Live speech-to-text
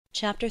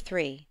Chapter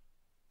 3.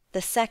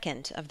 The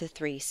Second of the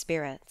Three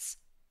Spirits.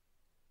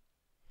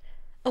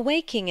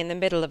 Awaking in the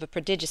middle of a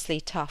prodigiously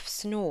tough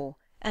snore,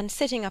 and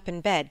sitting up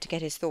in bed to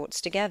get his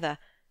thoughts together,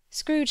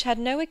 Scrooge had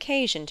no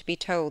occasion to be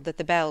told that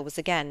the bell was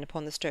again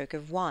upon the stroke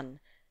of 1.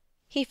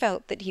 He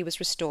felt that he was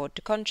restored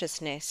to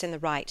consciousness in the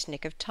right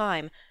nick of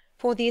time,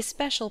 for the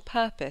especial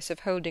purpose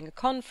of holding a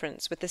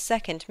conference with the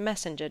second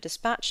messenger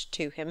dispatched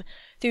to him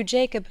through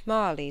Jacob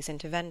Marley's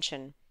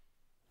intervention.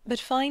 But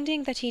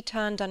finding that he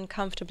turned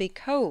uncomfortably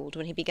cold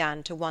when he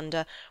began to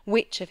wonder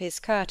which of his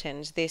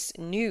curtains this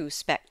new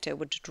spectre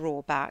would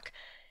draw back,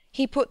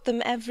 he put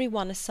them every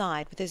one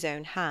aside with his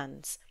own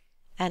hands,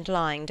 and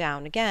lying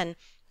down again,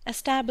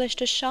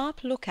 established a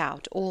sharp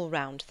look-out all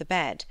round the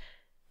bed,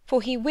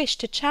 for he wished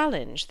to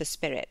challenge the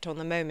spirit on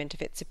the moment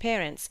of its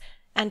appearance,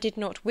 and did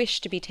not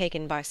wish to be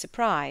taken by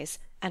surprise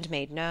and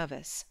made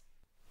nervous.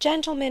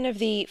 Gentlemen of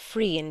the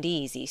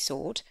free-and-easy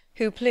sort,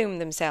 who plume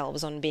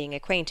themselves on being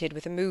acquainted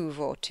with a move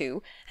or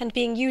two, and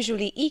being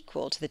usually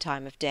equal to the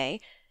time of day,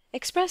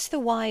 express the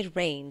wide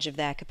range of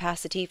their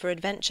capacity for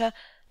adventure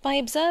by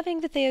observing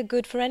that they are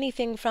good for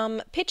anything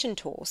from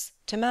pitch-and-toss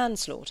to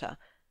manslaughter,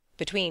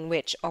 between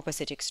which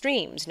opposite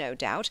extremes, no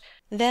doubt,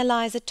 there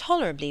lies a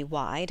tolerably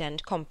wide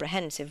and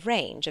comprehensive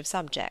range of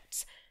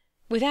subjects.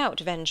 Without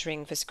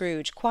venturing for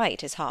Scrooge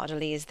quite as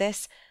hardily as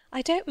this,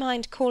 I don't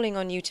mind calling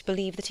on you to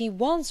believe that he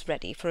was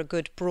ready for a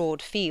good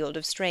broad field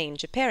of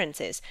strange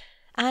appearances,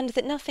 and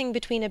that nothing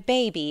between a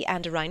baby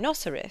and a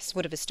rhinoceros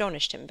would have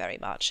astonished him very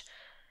much.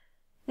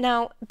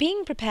 Now,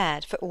 being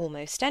prepared for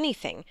almost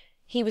anything,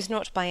 he was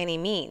not by any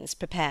means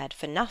prepared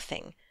for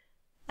nothing,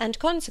 and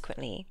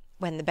consequently,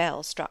 when the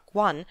bell struck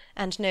 1,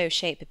 and no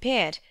shape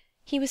appeared,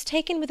 he was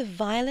taken with a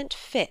violent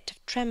fit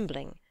of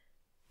trembling.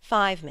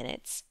 5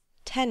 minutes,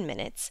 10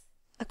 minutes,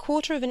 a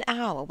quarter of an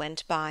hour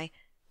went by,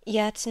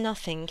 yet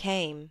nothing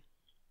came.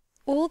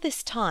 All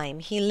this time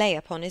he lay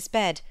upon his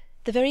bed,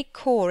 the very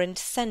core and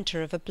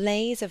centre of a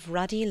blaze of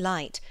ruddy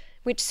light,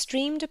 which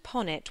streamed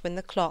upon it when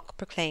the clock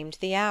proclaimed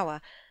the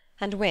hour,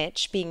 and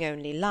which, being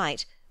only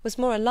light, was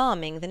more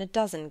alarming than a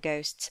dozen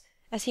ghosts,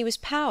 as he was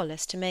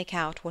powerless to make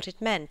out what it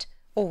meant,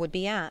 or would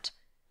be at,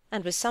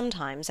 and was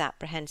sometimes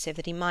apprehensive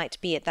that he might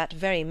be at that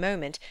very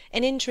moment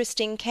an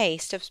interesting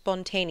case of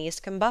spontaneous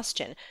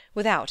combustion,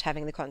 without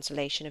having the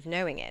consolation of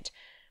knowing it.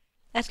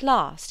 At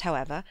last,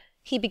 however,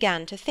 he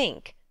began to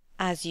think,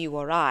 as you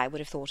or I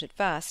would have thought at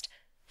first,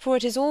 for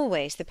it is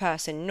always the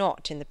person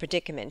not in the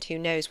predicament who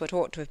knows what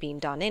ought to have been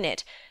done in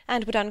it,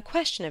 and would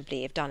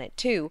unquestionably have done it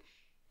too.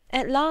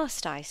 At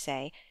last, I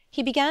say,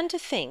 he began to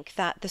think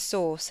that the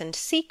source and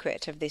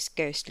secret of this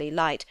ghostly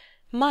light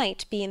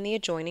might be in the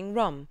adjoining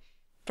room,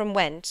 from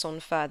whence, on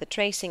further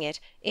tracing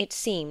it, it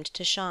seemed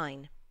to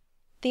shine.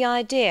 The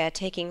idea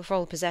taking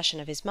full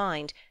possession of his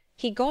mind,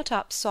 he got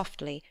up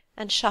softly,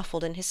 and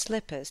shuffled in his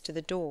slippers to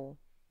the door.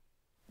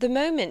 The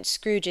moment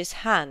Scrooge's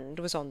hand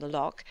was on the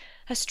lock,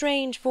 a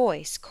strange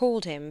voice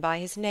called him by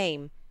his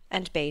name,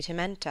 and bade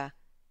him enter.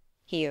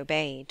 He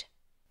obeyed.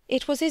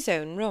 It was his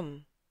own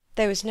room.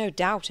 There was no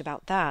doubt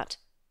about that.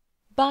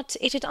 But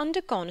it had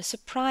undergone a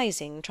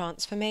surprising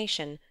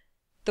transformation.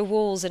 The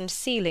walls and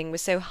ceiling were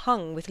so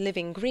hung with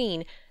living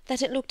green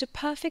that it looked a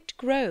perfect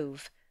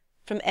grove,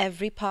 from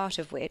every part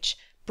of which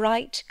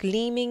bright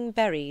gleaming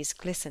berries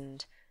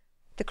glistened.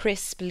 The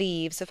crisp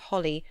leaves of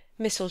holly,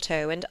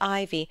 mistletoe, and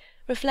ivy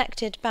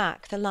reflected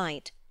back the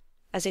light,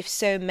 as if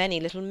so many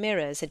little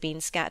mirrors had been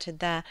scattered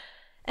there,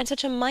 and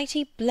such a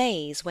mighty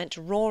blaze went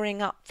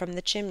roaring up from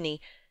the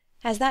chimney,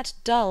 as that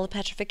dull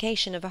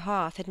petrification of a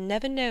hearth had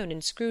never known in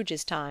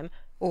Scrooge's time,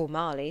 or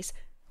Marley's,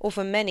 or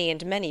for many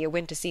and many a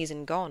winter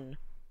season gone.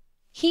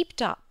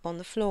 Heaped up on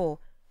the floor,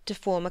 to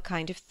form a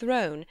kind of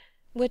throne,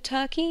 were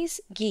turkeys,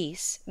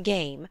 geese,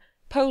 game,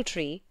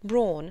 poultry,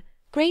 brawn,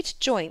 great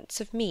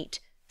joints of meat,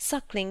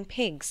 suckling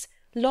pigs,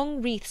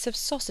 long wreaths of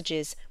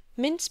sausages,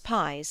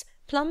 mince-pies,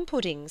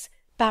 plum-puddings,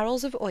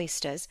 barrels of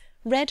oysters,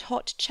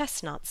 red-hot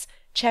chestnuts,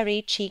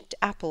 cherry-cheeked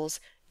apples,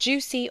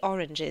 juicy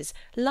oranges,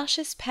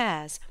 luscious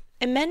pears,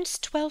 immense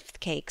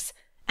twelfth-cakes,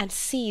 and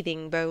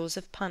seething bowls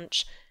of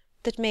punch,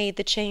 that made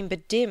the chamber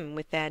dim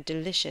with their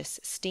delicious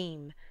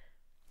steam.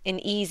 In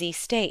easy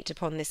state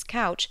upon this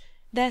couch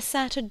there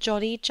sat a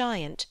jolly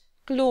giant,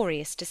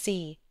 glorious to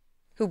see,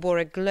 who bore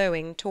a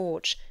glowing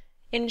torch,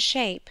 in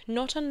shape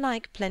not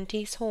unlike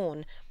Plenty's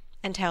horn,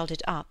 and held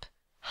it up,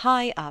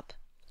 high up,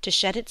 to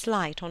shed its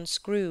light on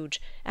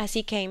Scrooge as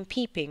he came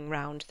peeping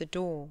round the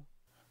door.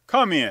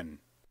 "Come in,"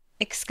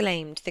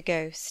 exclaimed the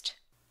ghost.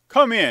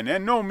 "Come in,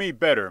 and know me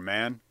better,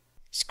 man."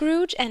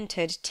 Scrooge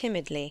entered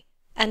timidly,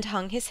 and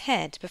hung his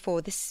head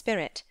before the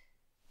spirit.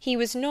 He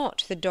was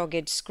not the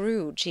dogged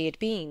Scrooge he had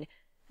been,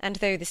 and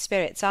though the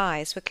spirit's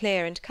eyes were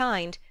clear and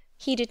kind,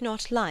 he did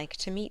not like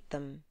to meet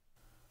them.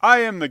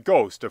 "I am the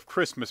ghost of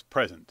Christmas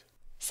present,"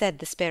 said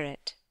the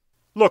spirit.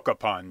 "Look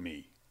upon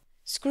me."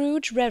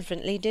 Scrooge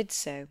reverently did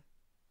so.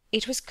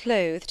 It was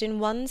clothed in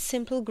one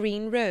simple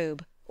green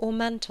robe, or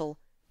mantle,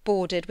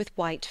 bordered with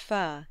white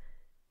fur.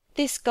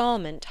 This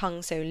garment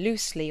hung so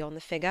loosely on the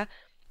figure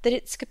that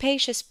its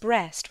capacious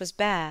breast was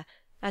bare,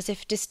 as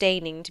if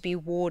disdaining to be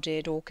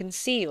warded or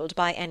concealed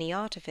by any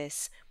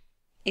artifice.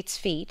 Its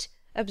feet,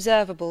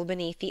 observable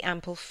beneath the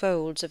ample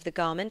folds of the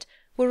garment,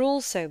 were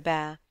also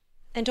bare,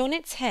 and on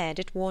its head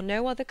it wore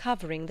no other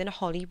covering than a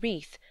holly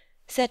wreath,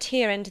 set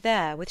here and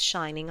there with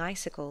shining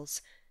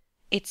icicles.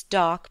 Its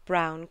dark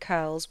brown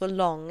curls were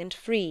long and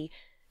free,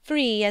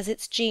 free as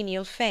its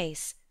genial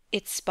face,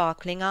 its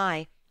sparkling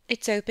eye,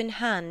 its open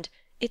hand,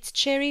 its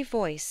cheery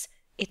voice,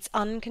 its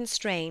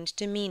unconstrained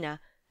demeanour,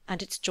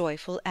 and its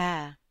joyful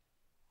air.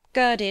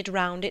 Girded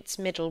round its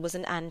middle was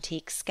an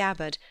antique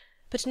scabbard,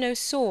 but no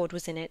sword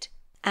was in it,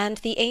 and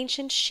the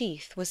ancient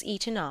sheath was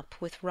eaten up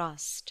with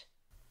rust.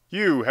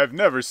 "You have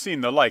never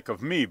seen the like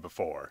of me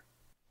before,"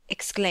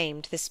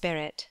 exclaimed the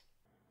spirit.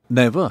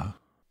 "Never."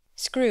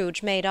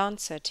 Scrooge made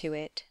answer to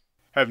it.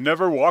 "Have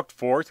never walked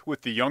forth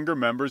with the younger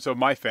members of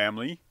my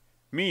family,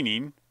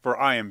 meaning, for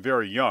I am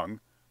very young,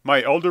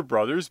 my elder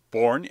brothers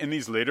born in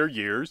these later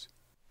years?"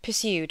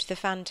 pursued the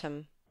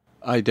phantom.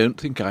 "I don't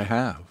think I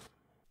have,"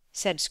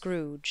 said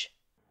Scrooge.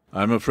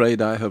 "I'm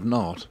afraid I have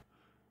not.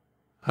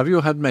 Have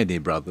you had many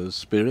brothers,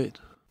 Spirit?"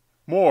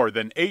 "More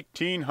than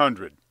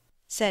 1800.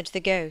 said the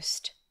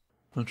ghost.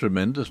 "A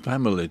tremendous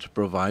family to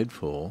provide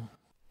for,"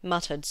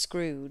 muttered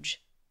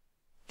Scrooge.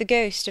 The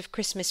ghost of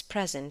Christmas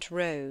Present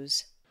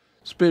rose.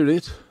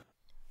 "Spirit,"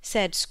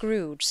 said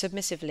Scrooge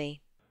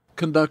submissively,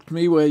 "conduct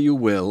me where you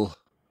will.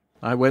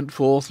 I went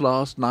forth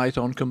last night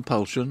on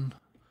compulsion,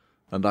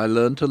 and I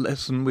learnt a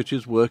lesson which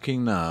is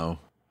working now.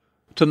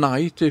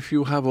 To-night, if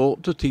you have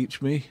aught to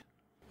teach me,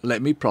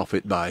 let me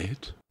profit by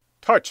it."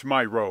 "Touch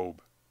my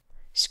robe."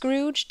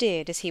 Scrooge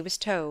did as he was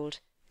told,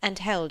 and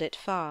held it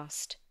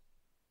fast.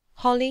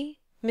 Holly,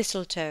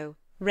 mistletoe,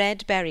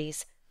 red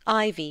berries,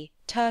 ivy,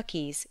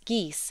 turkeys,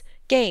 geese,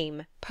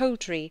 game,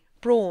 poultry,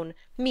 brawn,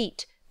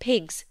 meat,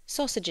 pigs,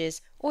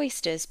 sausages,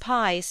 oysters,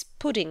 pies,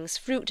 puddings,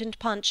 fruit, and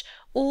punch,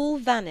 all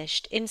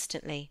vanished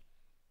instantly.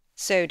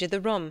 So did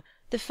the room,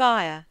 the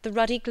fire, the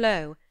ruddy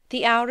glow,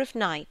 the hour of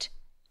night,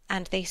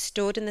 and they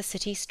stood in the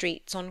city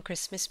streets on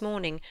Christmas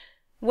morning,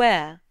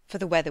 where, for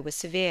the weather was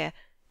severe,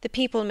 the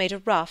people made a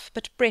rough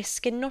but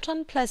brisk and not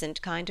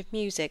unpleasant kind of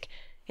music,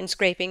 in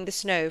scraping the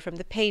snow from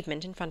the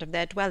pavement in front of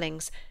their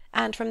dwellings,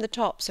 and from the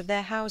tops of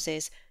their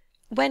houses,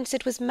 whence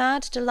it was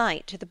mad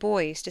delight to the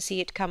boys to see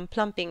it come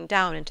plumping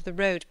down into the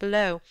road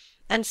below,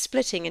 and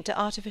splitting into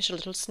artificial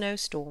little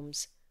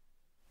snowstorms.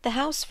 The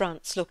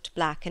house-fronts looked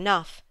black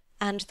enough,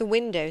 and the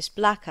windows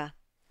blacker,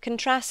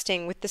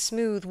 contrasting with the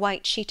smooth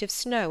white sheet of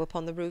snow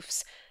upon the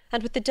roofs,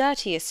 and with the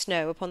dirtiest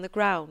snow upon the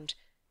ground,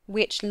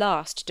 which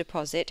last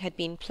deposit had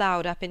been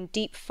ploughed up in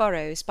deep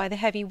furrows by the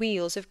heavy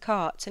wheels of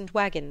carts and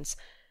waggons,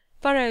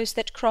 furrows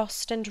that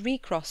crossed and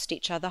recrossed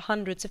each other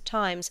hundreds of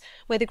times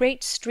where the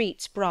great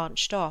streets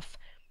branched off,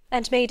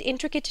 and made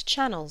intricate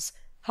channels,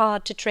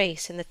 hard to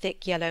trace in the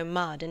thick yellow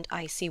mud and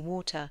icy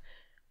water.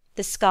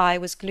 The sky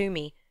was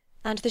gloomy,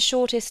 and the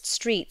shortest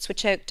streets were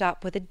choked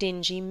up with a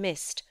dingy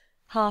mist,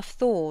 half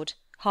thawed,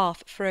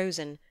 half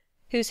frozen,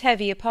 whose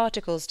heavier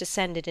particles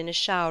descended in a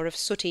shower of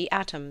sooty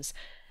atoms,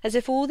 as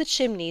if all the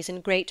chimneys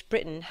in Great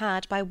Britain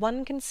had by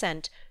one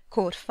consent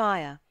caught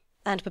fire,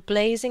 and were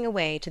blazing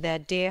away to their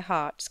dear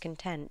hearts'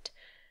 content.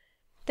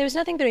 There was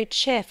nothing very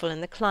cheerful in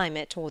the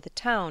climate or the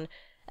town,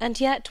 and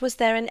yet was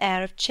there an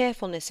air of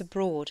cheerfulness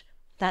abroad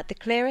that the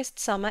clearest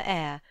summer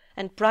air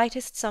and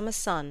brightest summer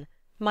sun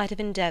might have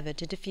endeavoured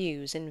to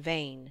diffuse in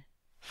vain.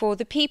 For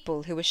the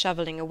people who were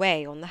shovelling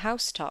away on the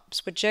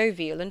housetops were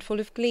jovial and full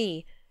of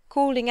glee,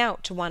 calling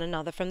out to one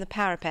another from the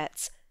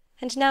parapets,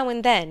 and now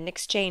and then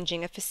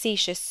exchanging a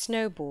facetious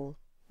snowball,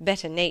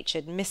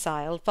 better-natured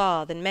missile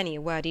far than many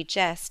a wordy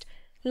jest,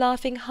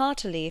 laughing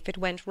heartily if it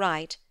went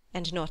right,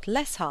 and not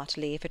less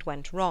heartily if it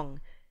went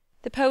wrong.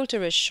 The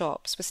poulterers'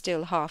 shops were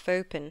still half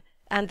open,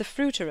 and the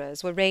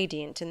fruiterers were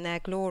radiant in their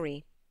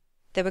glory.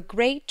 There were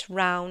great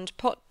round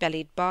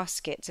pot-bellied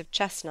baskets of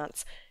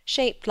chestnuts,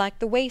 shaped like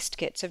the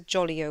waistcoats of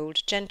jolly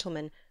old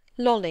gentlemen,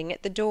 lolling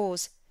at the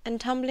doors,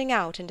 and tumbling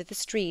out into the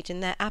street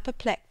in their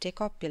apoplectic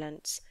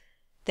opulence.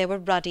 There were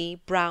ruddy,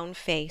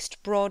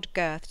 brown-faced,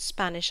 broad-girthed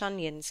Spanish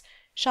onions,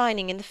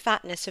 shining in the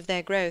fatness of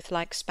their growth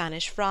like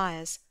Spanish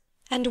friars,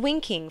 and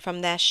winking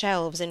from their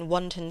shelves in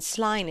wanton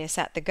slyness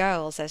at the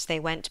girls as they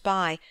went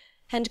by,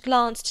 and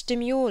glanced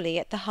demurely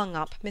at the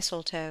hung-up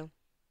mistletoe.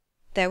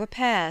 There were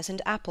pears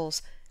and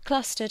apples,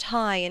 clustered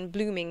high in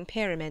blooming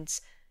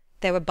pyramids.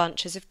 There were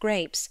bunches of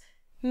grapes,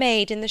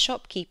 made in the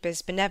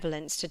shopkeeper's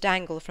benevolence to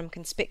dangle from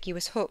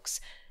conspicuous hooks,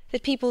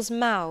 that people's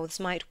mouths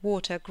might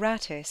water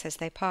gratis as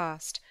they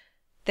passed.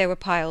 There were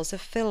piles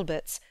of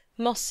filberts,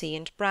 mossy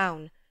and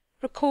brown,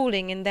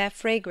 recalling in their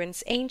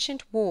fragrance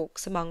ancient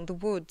walks among the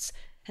woods,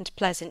 and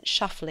pleasant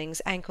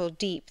shufflings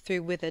ankle-deep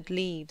through withered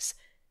leaves.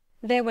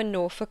 There were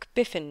Norfolk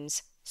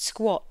biffins,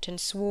 squat and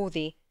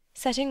swarthy,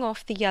 setting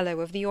off the yellow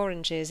of the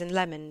oranges and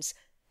lemons,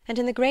 and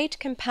in the great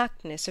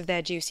compactness of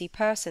their juicy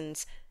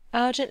persons,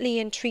 urgently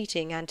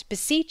entreating and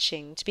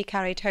beseeching to be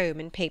carried home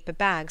in paper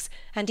bags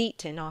and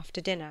eaten after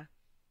dinner.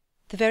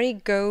 The very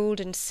gold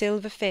and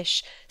silver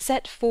fish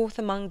set forth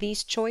among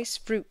these choice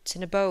fruits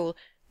in a bowl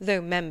though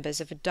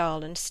members of a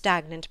dull and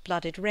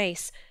stagnant-blooded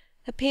race,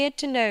 appeared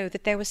to know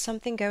that there was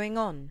something going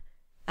on,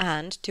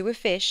 and, to a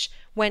fish,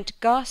 went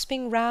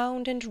gasping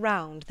round and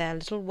round their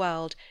little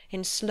world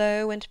in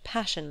slow and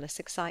passionless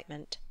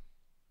excitement.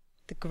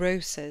 The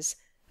grocers,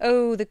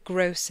 oh, the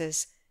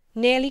grocers,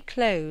 nearly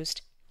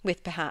closed,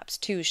 with perhaps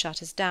 2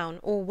 shutters down,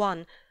 or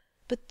 1,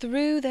 but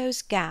through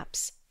those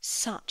gaps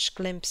such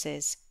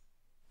glimpses!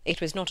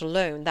 It was not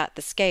alone that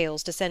the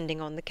scales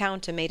descending on the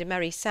counter made a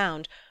merry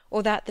sound,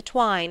 or that the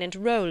twine and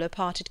roller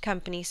parted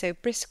company so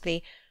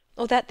briskly,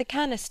 or that the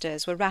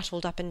canisters were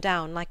rattled up and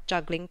down like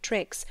juggling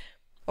tricks,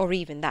 or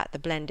even that the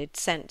blended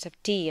scents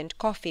of tea and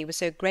coffee were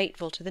so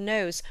grateful to the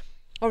nose,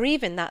 or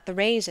even that the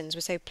raisins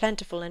were so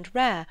plentiful and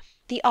rare,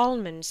 the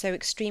almonds so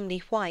extremely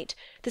white,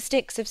 the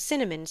sticks of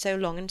cinnamon so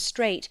long and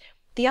straight,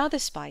 the other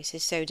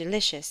spices so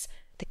delicious,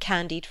 the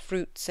candied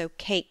fruit so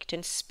caked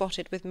and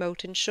spotted with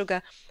molten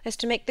sugar as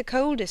to make the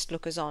coldest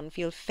lookers-on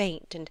feel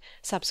faint and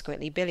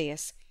subsequently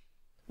bilious.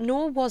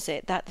 Nor was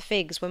it that the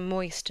figs were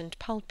moist and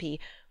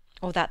pulpy,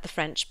 or that the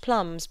French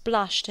plums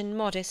blushed in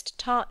modest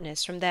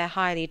tartness from their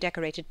highly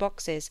decorated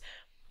boxes,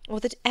 or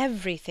that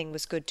everything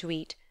was good to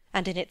eat,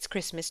 and in its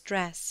Christmas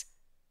dress.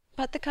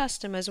 But the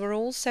customers were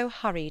all so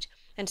hurried,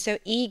 and so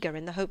eager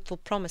in the hopeful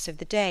promise of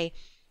the day,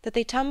 that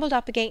they tumbled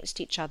up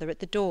against each other at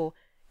the door,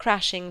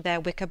 crashing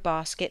their wicker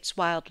baskets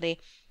wildly,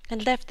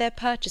 and left their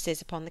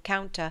purchases upon the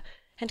counter,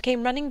 and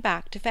came running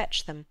back to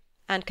fetch them,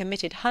 and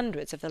committed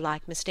hundreds of the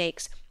like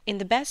mistakes, in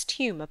the best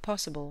humour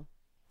possible;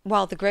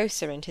 while the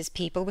grocer and his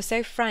people were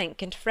so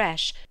frank and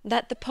fresh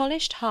that the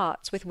polished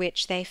hearts with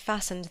which they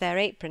fastened their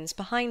aprons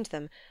behind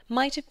them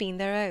might have been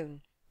their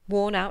own,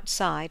 worn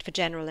outside for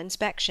general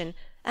inspection,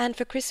 and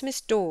for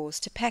Christmas doors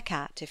to peck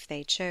at if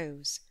they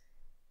chose.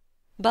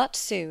 But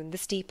soon the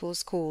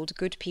steeples called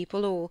good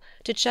people all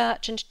to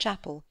church and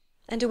chapel,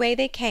 and away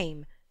they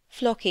came,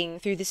 flocking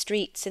through the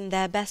streets in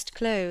their best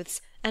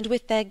clothes and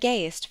with their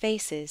gayest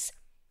faces,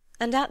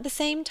 and at the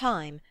same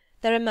time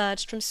there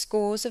emerged from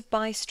scores of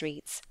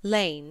by-streets,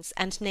 lanes,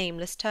 and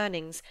nameless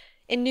turnings,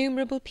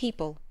 innumerable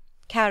people,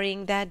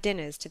 carrying their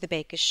dinners to the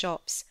bakers'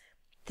 shops.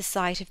 The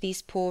sight of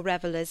these poor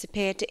revellers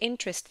appeared to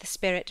interest the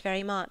spirit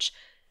very much,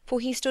 for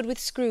he stood with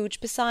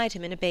Scrooge beside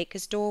him in a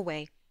baker's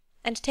doorway,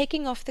 and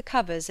taking off the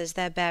covers as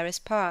their bearers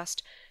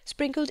passed,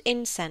 sprinkled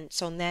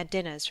incense on their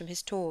dinners from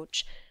his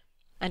torch.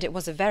 And it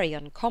was a very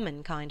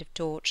uncommon kind of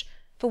torch,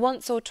 for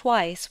once or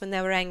twice, when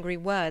there were angry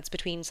words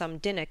between some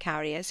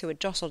dinner-carriers who had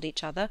jostled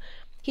each other,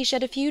 he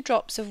shed a few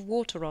drops of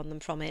water on them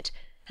from it,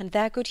 and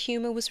their good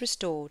humour was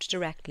restored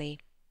directly.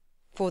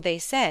 For they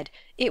said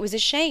it was a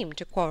shame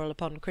to quarrel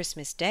upon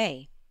Christmas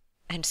Day.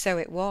 And so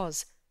it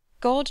was.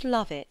 God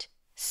love it,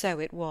 so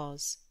it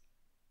was.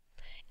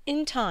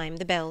 In time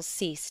the bells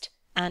ceased,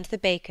 and the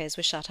bakers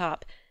were shut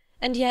up,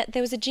 and yet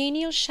there was a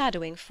genial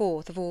shadowing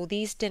forth of all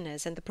these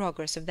dinners and the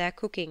progress of their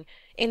cooking,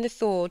 in the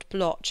thawed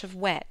blotch of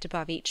wet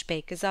above each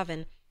baker's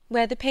oven,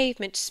 where the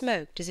pavement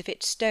smoked as if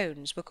its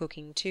stones were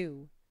cooking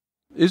too.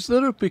 "Is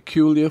there a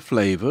peculiar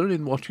flavour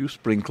in what you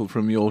sprinkle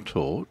from your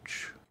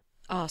torch?"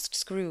 asked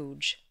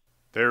Scrooge.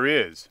 There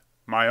is.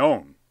 My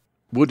own.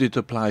 "Would it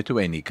apply to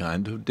any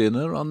kind of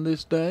dinner on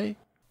this day?"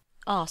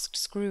 asked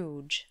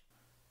Scrooge.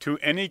 To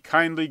any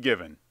kindly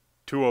given.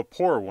 To a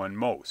poor one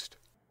most.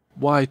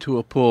 "Why to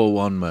a poor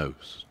one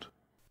most?"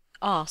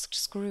 asked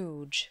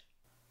Scrooge.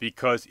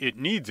 Because it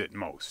needs it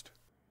most.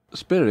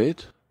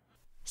 "Spirit,"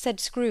 said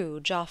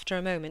Scrooge after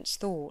a moment's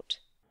thought,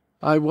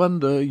 "I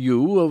wonder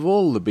you, of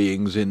all the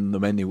beings in the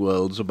many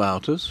worlds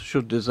about us,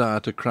 should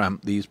desire to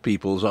cramp these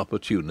people's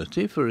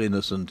opportunity for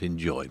innocent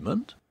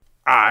enjoyment."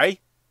 I?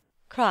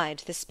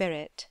 cried the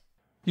spirit.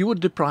 "You would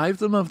deprive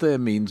them of their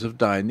means of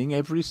dining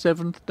every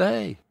 7th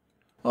day,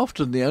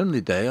 often the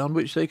only day on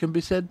which they can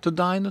be said to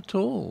dine at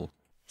all,"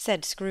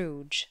 said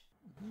Scrooge.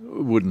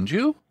 "Wouldn't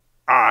you?"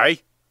 I?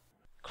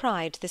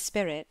 cried the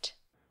spirit.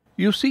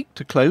 "You seek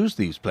to close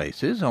these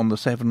places on the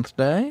 7th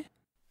day,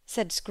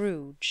 said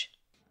Scrooge.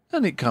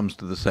 and it comes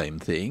to the same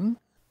thing."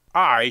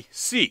 I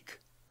seek.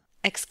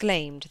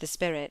 exclaimed the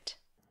spirit.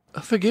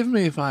 "Forgive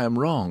me if I am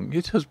wrong.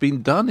 It has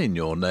been done in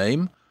your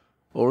name,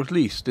 or at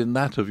least in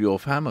that of your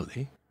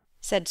family,"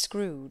 said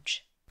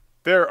Scrooge.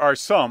 There are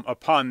some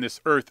upon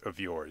this earth of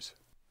yours,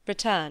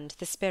 returned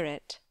the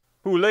spirit,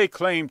 who lay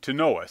claim to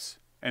know us,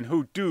 and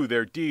who do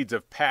their deeds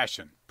of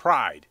passion,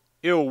 pride,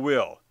 ill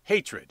will,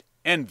 hatred,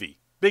 envy,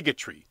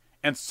 bigotry,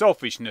 and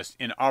selfishness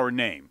in our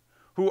name,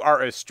 who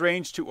are as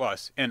strange to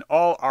us and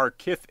all our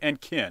kith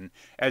and kin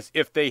as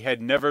if they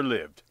had never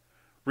lived.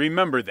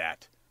 Remember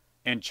that,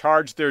 and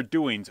charge their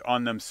doings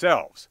on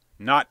themselves,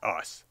 not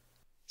us.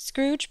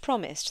 Scrooge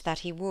promised that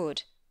he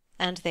would,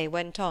 and they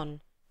went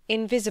on,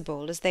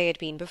 invisible as they had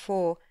been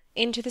before,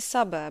 into the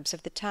suburbs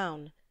of the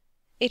town.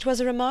 It was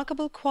a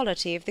remarkable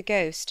quality of the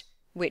ghost,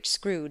 which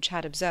Scrooge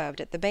had observed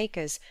at the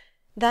baker's,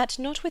 that,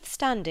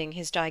 notwithstanding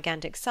his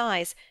gigantic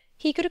size,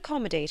 he could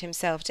accommodate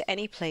himself to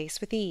any place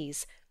with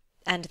ease,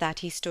 and that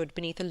he stood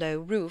beneath a low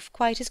roof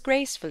quite as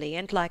gracefully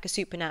and like a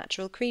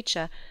supernatural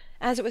creature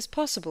as it was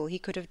possible he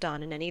could have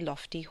done in any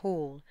lofty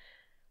hall.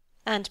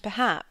 and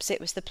perhaps it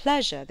was the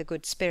pleasure the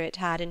good spirit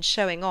had in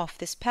showing off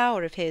this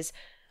power of his,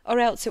 or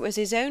else it was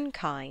his own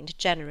kind,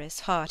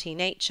 generous, hearty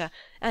nature,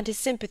 and his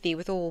sympathy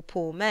with all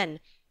poor men,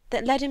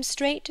 that led him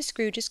straight to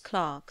Scrooge's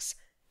clerk's,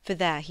 for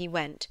there he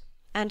went,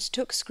 and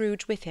took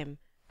Scrooge with him,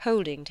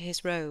 holding to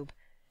his robe,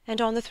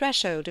 and on the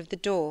threshold of the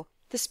door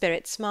the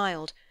spirit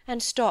smiled,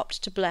 and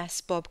stopped to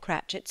bless Bob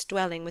Cratchit's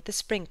dwelling with the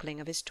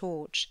sprinkling of his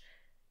torch.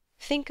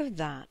 Think of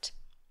that!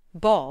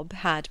 Bob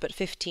had but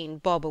 15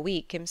 bob a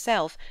week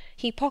himself,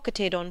 he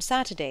pocketed on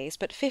Saturdays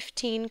but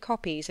 15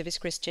 copies of his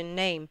Christian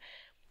name,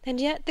 and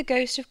yet the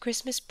ghost of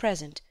Christmas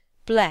present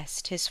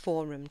blessed his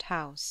 4-roomed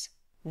house.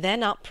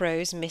 Then up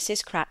rose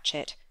Mrs.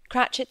 Cratchit,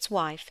 Cratchit's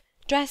wife,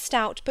 dressed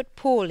out but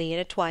poorly in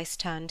a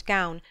twice-turned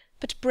gown,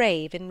 but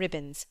brave in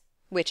ribbons,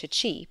 which are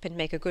cheap and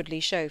make a goodly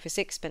show for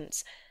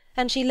 6pence,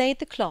 and she laid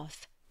the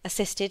cloth,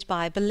 assisted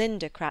by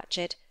Belinda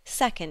Cratchit,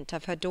 second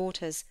of her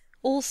daughters,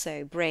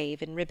 also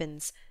brave in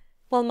ribbons,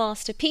 while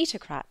Master Peter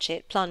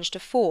Cratchit plunged a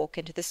fork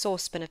into the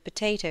saucepan of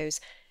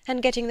potatoes,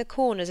 and getting the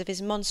corners of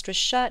his monstrous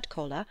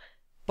shirt-collar,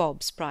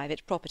 Bob's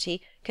private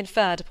property,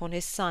 conferred upon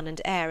his son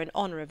and heir in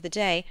honour of the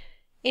day,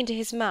 into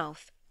his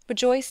mouth,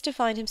 rejoiced to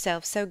find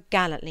himself so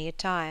gallantly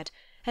attired,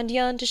 and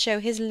yearned to show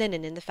his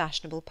linen in the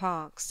fashionable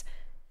parks.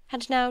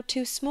 And now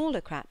 2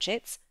 smaller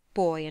Cratchits,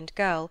 boy and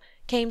girl,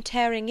 came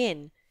tearing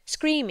in,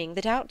 screaming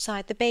that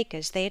outside the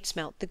baker's they had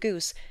smelt the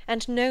goose,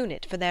 and known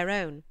it for their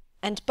own,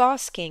 and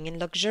basking in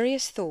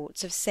luxurious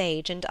thoughts of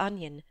sage and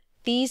onion,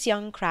 these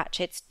young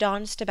Cratchits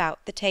danced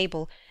about the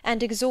table,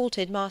 and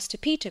exalted Master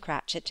Peter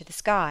Cratchit to the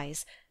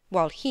skies,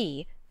 while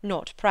he,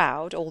 not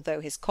proud,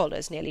 although his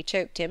collars nearly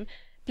choked him,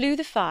 blew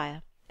the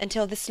fire,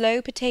 until the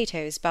slow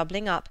potatoes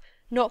bubbling up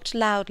knocked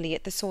loudly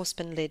at the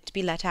saucepan lid to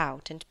be let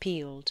out and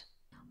peeled.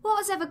 "What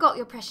has ever got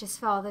your precious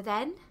father,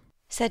 then?"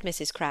 said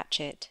Mrs.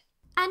 Cratchit.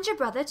 "And your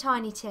brother,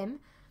 Tiny Tim?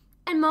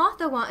 And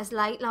Martha warn't as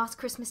late last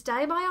Christmas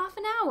Day by half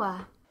an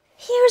hour."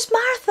 "Here's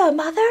Martha,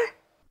 mother,"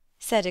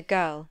 said a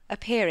girl,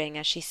 appearing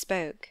as she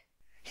spoke.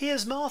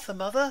 "Here's Martha,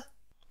 mother,"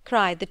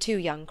 cried the 2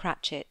 young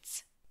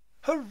Cratchits.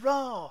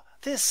 "Hurrah!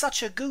 There's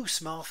such a goose,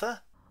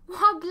 Martha."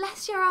 "Why,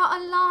 bless your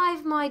heart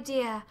alive, my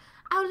dear,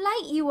 how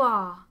late you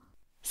are,"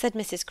 said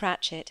Mrs.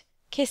 Cratchit,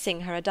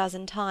 kissing her a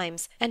dozen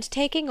times, and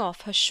taking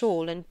off her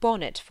shawl and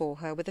bonnet for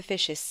her with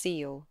officious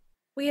zeal.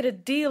 "We had a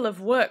deal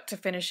of work to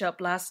finish up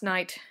last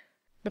night,"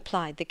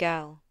 replied the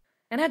girl,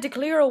 "and had to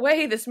clear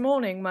away this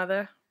morning,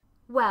 mother."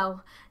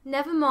 "Well,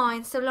 never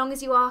mind, so long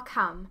as you are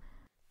come,"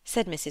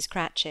 said Mrs.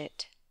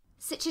 Cratchit.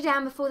 "Sit you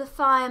down before the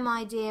fire,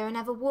 my dear, and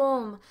have a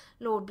warm,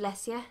 Lord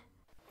bless you."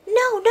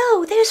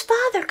 No, there's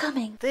father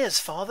coming." "There's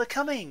father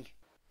coming,"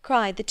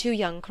 cried the 2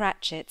 young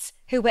Cratchits,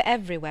 who were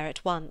everywhere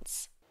at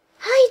once.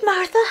 "Hide,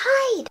 Martha,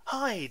 hide."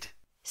 "Hide."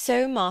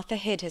 So Martha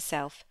hid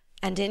herself,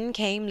 and in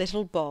came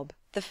little Bob,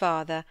 the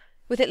father,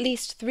 with at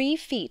least 3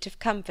 feet of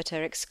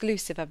comforter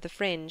exclusive of the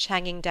fringe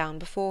hanging down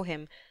before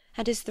him,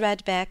 and his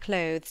threadbare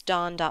clothes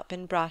darned up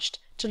and brushed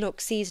to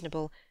look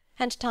seasonable,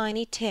 and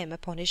Tiny Tim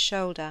upon his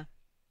shoulder.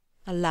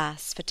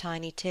 Alas for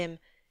Tiny Tim!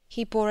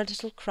 He bore a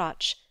little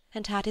crutch,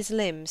 and had his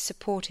limbs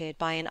supported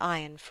by an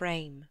iron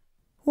frame.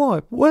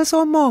 "Why, where's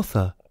our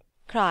Martha?"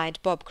 cried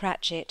Bob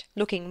Cratchit,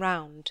 looking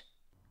round.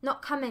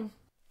 "Not coming,"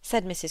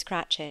 said Mrs.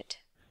 Cratchit.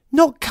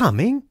 "Not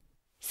coming?"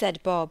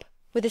 said Bob,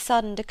 with a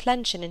sudden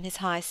declension in his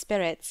high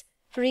spirits,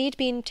 for he had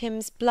been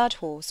Tim's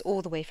blood-horse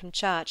all the way from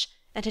church,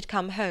 and had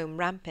come home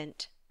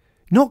rampant.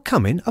 "Not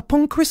coming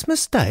upon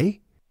Christmas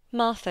Day?"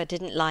 Martha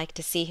didn't like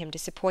to see him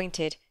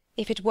disappointed,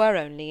 if it were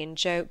only in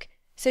joke,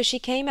 so she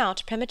came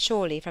out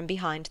prematurely from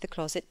behind the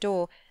closet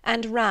door,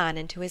 and ran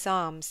into his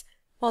arms,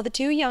 while the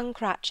 2 young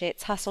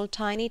Cratchits hustled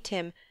Tiny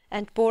Tim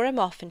and bore him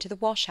off into the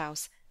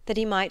wash-house, that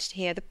he might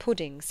hear the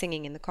pudding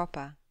singing in the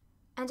copper.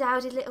 "And how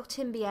did little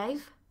Tim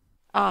behave?"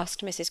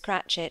 asked Mrs.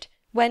 Cratchit,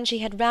 when she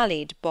had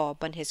rallied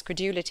Bob on his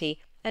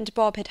credulity, and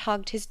Bob had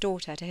hugged his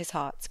daughter to his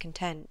heart's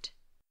content.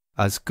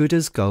 "As good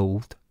as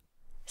gold,"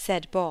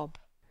 said Bob.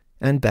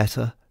 "and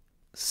better.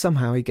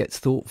 Somehow he gets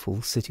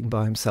thoughtful, sitting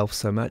by himself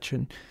so much,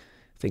 and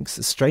thinks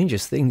the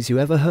strangest things you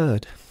ever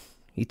heard.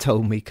 He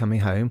told me, coming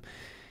home,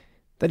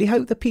 that he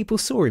hoped the people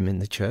saw him in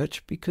the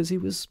church, because he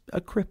was a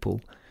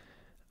cripple,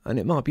 and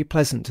it might be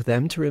pleasant to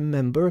them to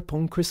remember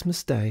upon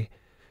Christmas Day,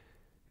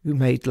 who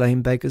made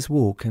lame beggars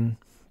walk and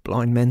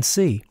blind men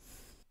see."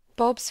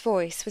 Bob's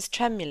voice was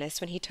tremulous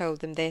when he told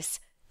them this,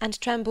 and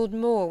trembled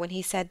more when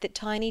he said that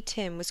Tiny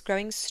Tim was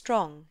growing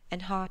strong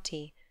and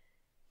hearty.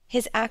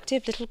 His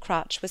active little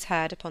crutch was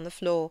heard upon the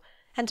floor,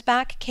 and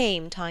back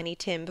came Tiny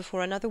Tim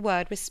before another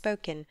word was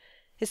spoken,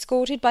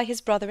 escorted by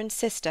his brother and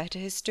sister to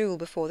his stool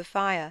before the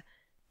fire,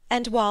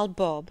 and while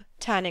Bob,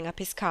 turning up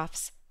his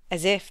cuffs,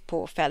 as if,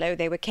 poor fellow,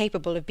 they were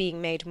capable of being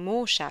made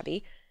more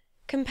shabby,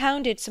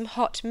 compounded some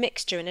hot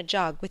mixture in a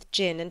jug with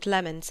gin and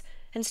lemons,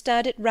 and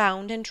stirred it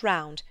round and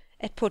round,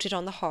 and put it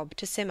on the hob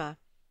to simmer.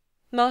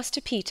 Master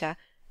Peter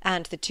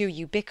and the 2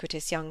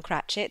 ubiquitous young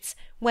Cratchits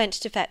went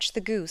to fetch the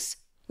goose,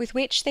 with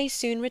which they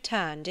soon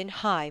returned in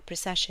high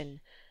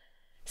procession.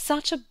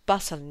 Such a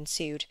bustle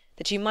ensued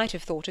that you might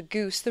have thought a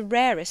goose the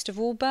rarest of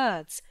all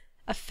birds,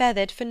 a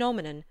feathered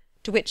phenomenon,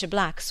 to which a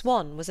black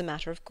swan was a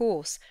matter of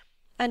course,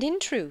 and in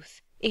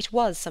truth it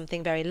was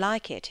something very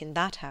like it in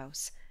that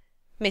house.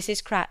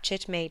 Mrs.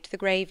 Cratchit made the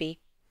gravy,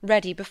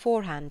 ready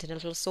beforehand in a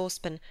little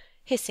saucepan,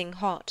 hissing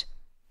hot.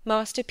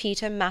 Master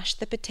Peter mashed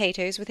the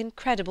potatoes with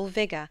incredible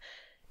vigour.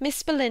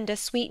 Miss Belinda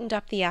sweetened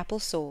up the apple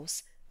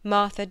sauce.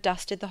 Martha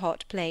dusted the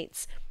hot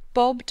plates.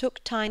 Bob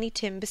took Tiny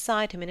Tim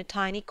beside him in a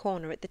tiny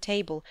corner at the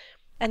table,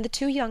 and the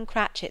two young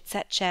Cratchits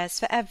set chairs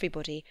for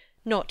everybody,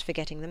 not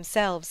forgetting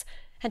themselves,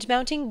 and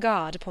mounting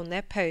guard upon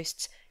their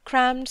posts,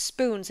 crammed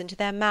spoons into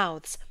their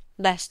mouths,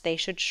 lest they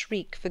should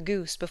shriek for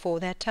goose before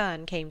their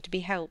turn came to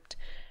be helped.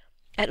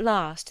 At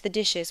last the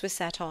dishes were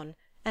set on,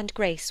 and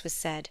grace was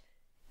said.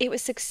 It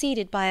was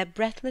succeeded by a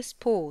breathless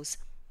pause,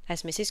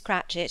 as Mrs.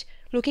 Cratchit,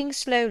 looking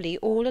slowly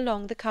all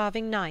along the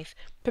carving knife,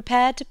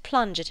 prepared to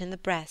plunge it in the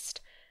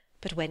breast.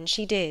 But when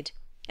she did,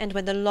 and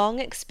when the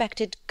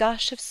long-expected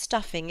gush of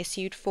stuffing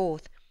issued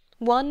forth,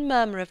 one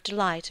murmur of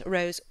delight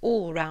arose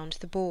all round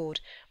the board,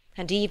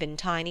 and even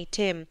Tiny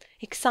Tim,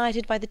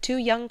 excited by the two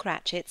young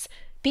Cratchits,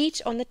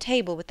 beat on the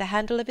table with the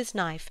handle of his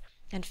knife,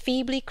 and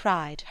feebly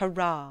cried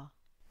hurrah.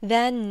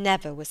 There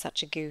never was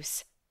such a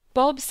goose.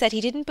 Bob said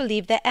he didn't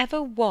believe there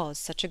ever was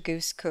such a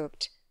goose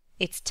cooked.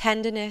 Its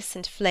tenderness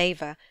and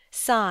flavour,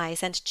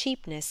 size and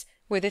cheapness,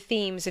 were the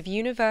themes of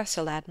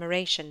universal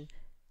admiration.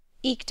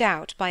 Eked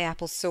out by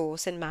apple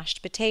sauce and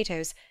mashed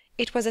potatoes,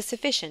 it was a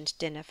sufficient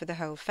dinner for the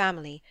whole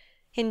family.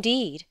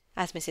 Indeed,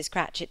 as Mrs.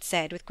 Cratchit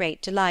said with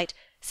great delight,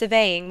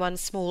 surveying one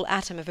small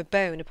atom of a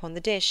bone upon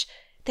the dish,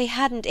 they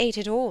hadn't ate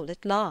it all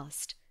at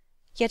last.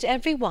 Yet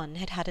every one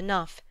had had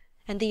enough,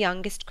 and the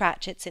youngest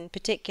Cratchits in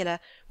particular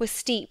were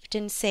steeped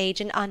in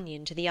sage and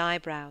onion to the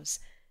eyebrows.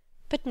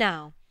 But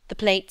now, the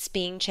plates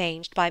being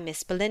changed by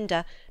Miss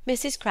Belinda,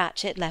 Mrs.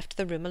 Cratchit left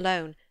the room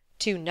alone,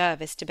 too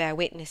nervous to bear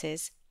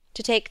witnesses,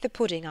 to take the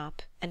pudding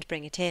up and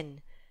bring it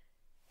in.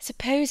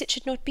 Suppose it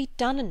should not be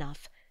done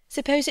enough!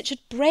 Suppose it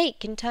should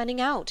break in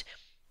turning out!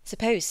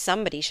 Suppose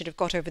somebody should have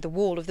got over the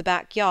wall of the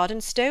backyard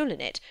and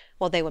stolen it,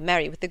 while they were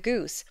merry with the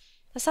goose,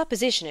 a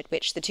supposition at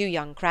which the two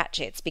young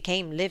Cratchits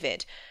became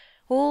livid.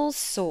 All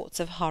sorts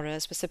of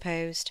horrors were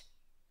supposed.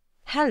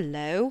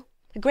 Hallo!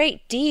 A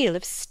great deal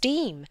of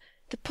steam!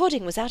 The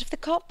pudding was out of the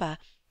copper.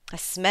 A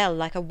smell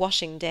like a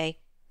washing-day.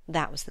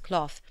 That was the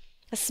cloth.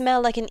 A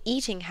smell like an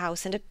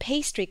eating-house and a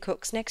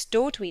pastry-cook's next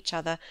door to each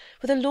other,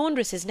 with a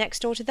laundress's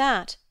next door to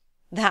that.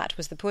 That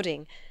was the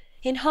pudding.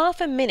 In half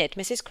a minute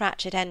Mrs.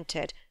 Cratchit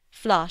entered,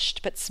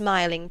 flushed but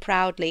smiling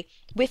proudly,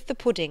 with the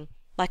pudding,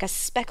 like a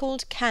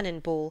speckled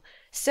cannon-ball,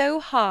 so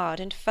hard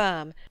and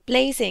firm,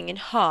 blazing in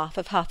half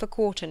a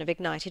quartern of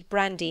ignited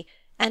brandy,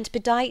 and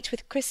bedight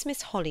with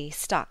Christmas holly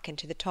stuck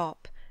into the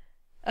top.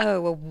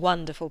 Oh, a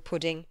wonderful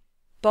pudding!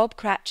 Bob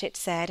Cratchit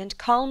said, and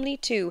calmly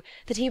too,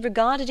 that he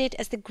regarded it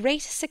as the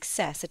greatest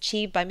success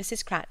achieved by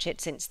Mrs. Cratchit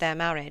since their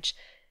marriage.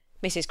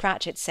 Mrs.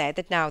 Cratchit said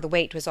that now the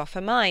weight was off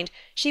her mind,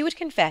 she would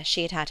confess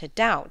she had had her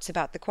doubts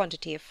about the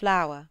quantity of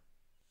flour.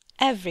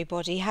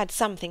 Everybody had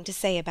something to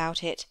say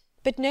about it,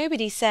 but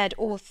nobody said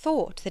or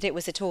thought that it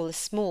was at all a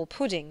small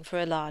pudding for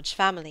a large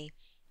family.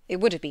 It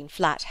would have been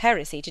flat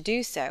heresy to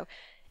do so.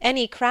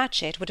 Any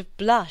Cratchit would have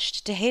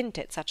blushed to hint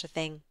at such a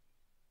thing.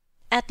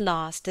 At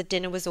last the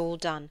dinner was all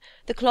done,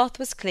 the cloth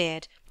was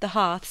cleared, the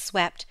hearth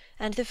swept,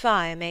 and the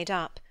fire made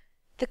up.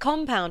 The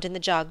compound in the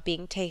jug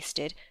being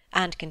tasted,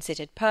 and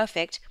considered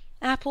perfect,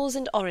 apples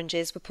and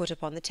oranges were put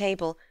upon the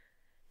table,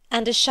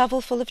 and a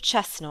shovelful of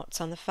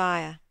chestnuts on the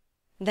fire.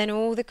 Then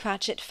all the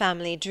Cratchit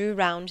family drew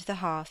round the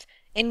hearth,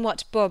 in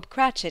what Bob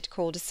Cratchit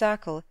called a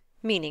circle,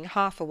 meaning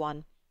half a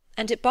one,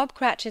 and at Bob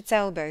Cratchit's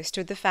elbow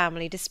stood the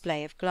family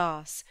display of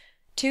glass,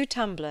 2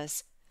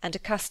 tumblers, and a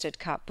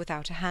custard-cup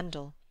without a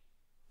handle.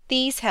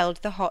 These held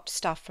the hot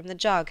stuff from the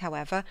jug,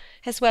 however,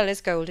 as well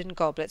as golden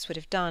goblets would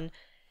have done,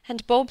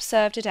 and Bob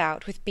served it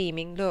out with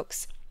beaming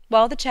looks,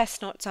 while the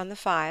chestnuts on the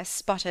fire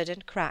sputtered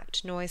and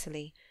cracked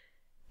noisily.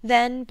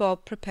 Then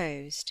Bob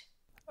proposed,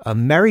 "A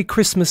Merry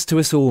Christmas to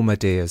us all, my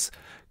dears.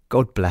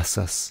 God bless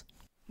us."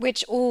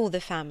 Which all the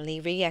family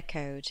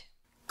re-echoed.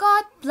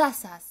 God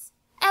bless us,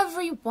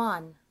 every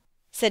one,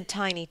 said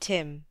Tiny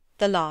Tim,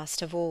 the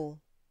last of all.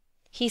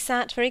 He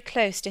sat very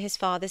close to his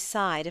father's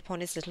side upon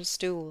his little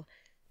stool.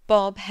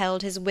 Bob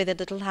held his withered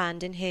little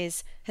hand in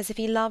his, as if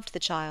he loved the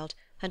child,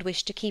 and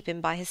wished to keep him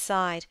by his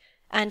side,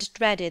 and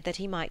dreaded that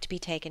he might be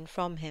taken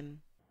from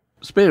him.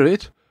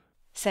 "Spirit,"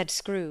 said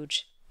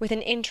Scrooge, with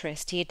an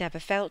interest he had never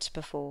felt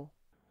before,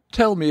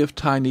 "tell me if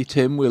Tiny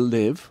Tim will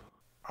live."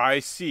 I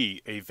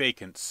see a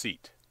vacant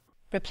seat,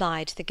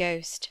 replied the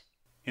ghost,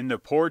 in the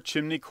poor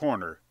chimney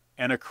corner,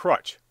 and a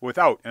crutch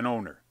without an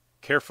owner,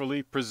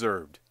 carefully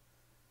preserved.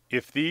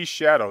 If these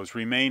shadows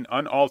remain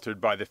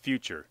unaltered by the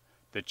future,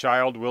 the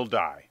child will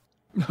die.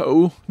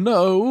 "No,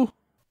 no,"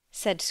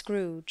 said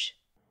Scrooge.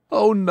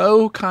 "Oh,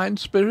 no, kind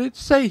spirit,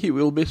 say he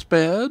will be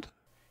spared."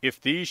 If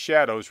these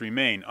shadows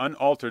remain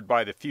unaltered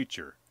by the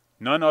future,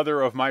 none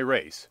other of my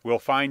race will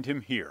find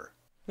him here,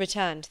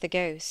 returned the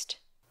ghost.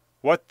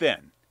 What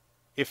then?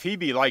 If he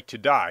be like to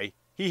die,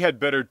 he had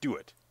better do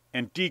it,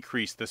 and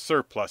decrease the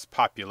surplus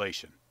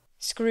population.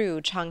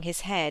 Scrooge hung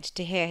his head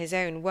to hear his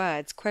own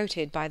words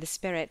quoted by the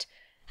spirit,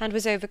 and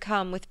was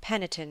overcome with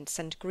penitence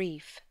and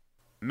grief.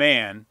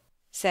 Man,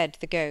 said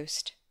the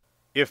ghost,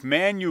 if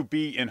man you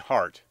be in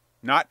heart,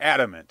 not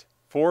adamant,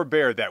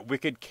 forbear that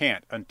wicked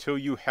cant until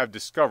you have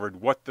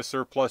discovered what the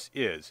surplus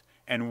is,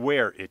 and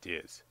where it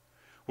is.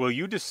 Will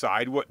you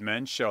decide what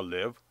men shall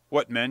live,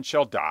 what men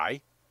shall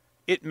die?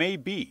 It may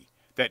be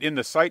that in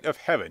the sight of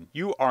heaven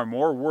you are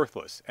more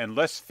worthless and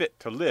less fit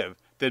to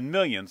live than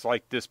millions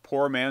like this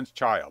poor man's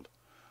child.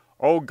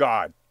 O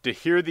God, to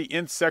hear the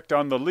insect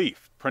on the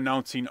leaf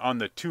pronouncing on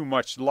the too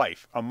much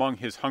life among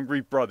his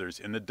hungry brothers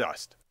in the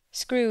dust.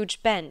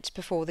 Scrooge bent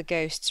before the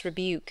ghost's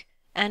rebuke,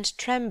 and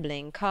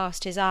trembling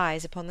cast his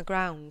eyes upon the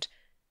ground.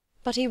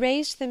 But he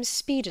raised them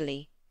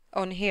speedily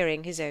on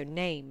hearing his own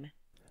name.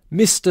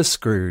 Mr.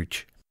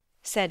 Scrooge,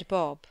 said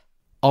Bob.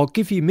 I'll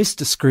give you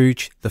Mr.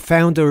 Scrooge, the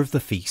founder of the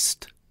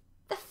feast.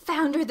 The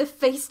founder of the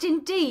feast,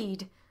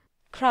 indeed,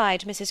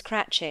 cried Mrs.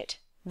 Cratchit,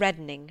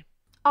 reddening.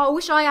 I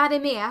wish I had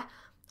him here.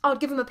 I'd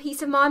give him a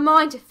piece of my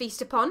mind to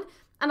feast upon,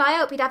 and I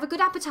hope he'd have a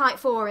good appetite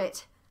for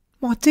it.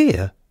 My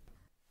dear,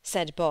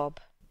 said Bob.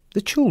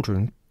 The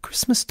children,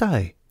 Christmas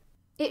Day.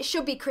 It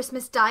should be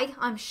Christmas Day,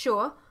 I'm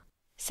sure,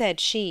 said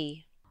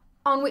she,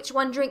 on which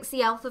one drinks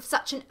the health of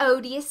such an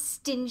odious,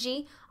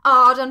 stingy,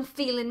 hard,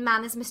 unfeeling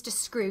man as Mr.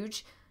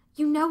 Scrooge.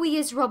 You know he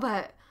is,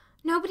 Robert.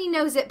 Nobody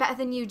knows it better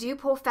than you do,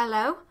 poor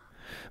fellow.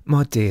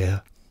 My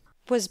dear,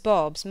 was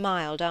Bob's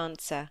mild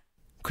answer.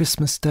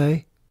 Christmas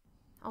Day?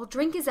 I'll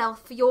drink his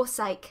health for your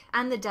sake,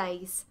 and the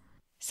day's,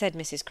 said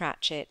Mrs.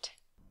 Cratchit.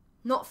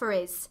 Not for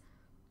his.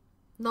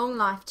 Long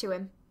life to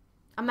him.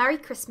 A Merry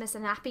Christmas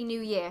and a Happy New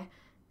Year.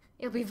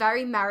 He'll be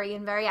very merry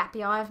and very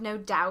happy, I have no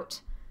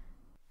doubt.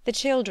 The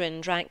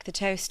children drank the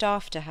toast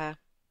after her.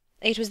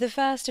 It was the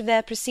first of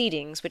their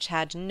proceedings which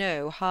had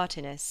no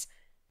heartiness.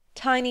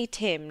 Tiny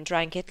Tim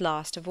drank it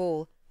last of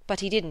all, but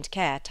he didn't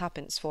care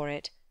twopence for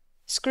it.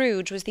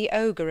 Scrooge was the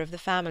ogre of the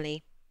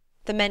family.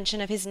 The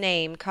mention of his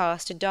name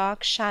cast a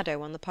dark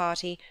shadow on the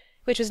party,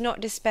 which was not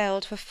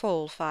dispelled for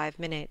full 5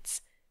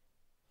 minutes.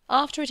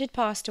 After it had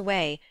passed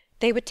away,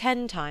 they were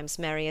 10 times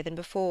merrier than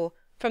before,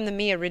 from the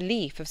mere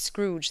relief of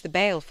Scrooge the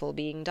Baleful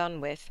being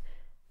done with.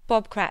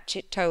 Bob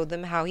Cratchit told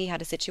them how he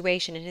had a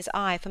situation in his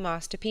eye for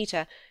Master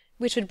Peter,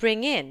 which would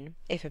bring in,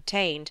 if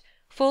obtained,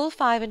 full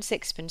 5 and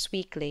 6pence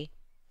weekly.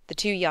 The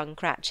 2 young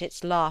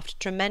Cratchits laughed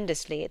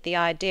tremendously at the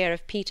idea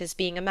of Peter's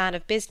being a man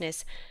of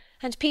business,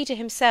 and Peter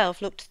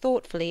himself looked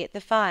thoughtfully at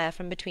the fire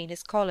from between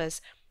his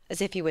collars,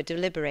 as if he were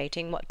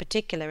deliberating what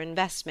particular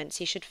investments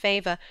he should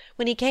favour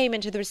when he came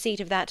into the receipt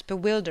of that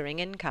bewildering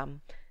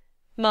income.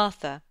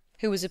 Martha,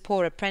 who was a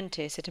poor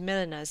apprentice at a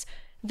milliner's,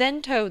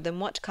 then told them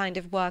what kind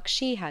of work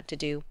she had to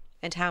do,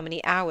 and how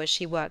many hours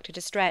she worked at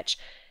a stretch,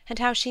 and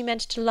how she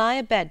meant to lie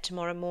abed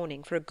to-morrow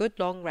morning for a good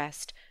long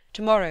rest,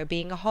 to-morrow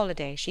being a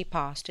holiday she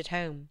passed at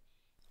home.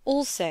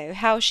 Also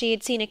how she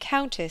had seen a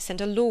countess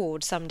and a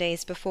lord some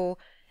days before,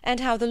 and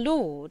how the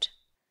lord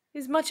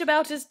is much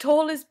about as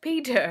tall as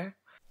Peter.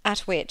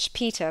 At which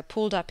Peter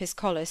pulled up his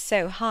collar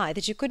so high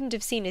that you couldn't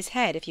have seen his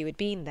head if you had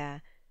been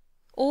there.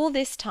 All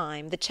this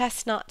time the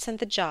chestnuts and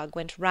the jug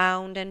went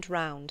round,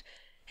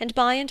 and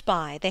by and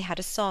by they had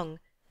a song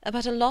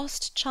about a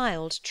lost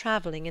child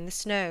travelling in the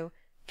snow,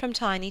 from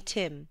Tiny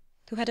Tim,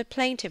 who had a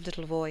plaintive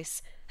little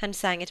voice, and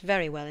sang it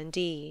very well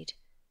indeed.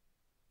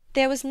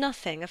 There was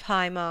nothing of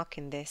high mark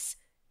in this.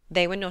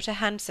 They were not a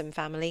handsome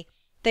family,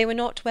 they were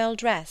not well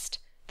dressed,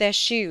 their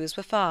shoes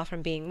were far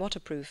from being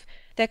waterproof,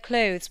 their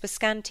clothes were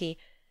scanty,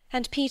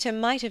 and Peter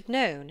might have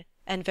known,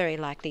 and very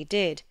likely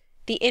did,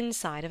 the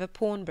inside of a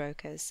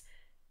pawnbroker's.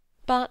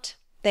 But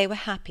they were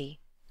happy,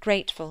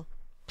 grateful,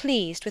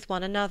 pleased with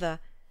one another,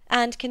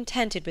 and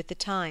contented with the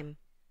time,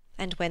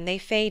 and when they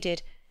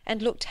faded,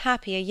 and looked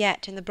happier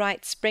yet in the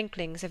bright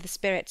sprinklings of the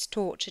spirit's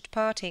torch at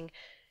parting,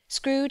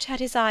 Scrooge had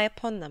his eye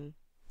upon them,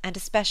 and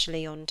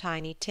especially on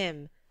Tiny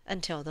Tim,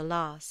 until the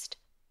last.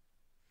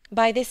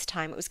 By this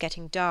time it was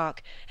getting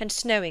dark, and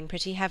snowing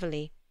pretty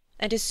heavily,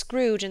 and as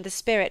Scrooge and the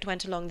spirit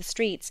went along the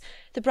streets,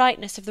 the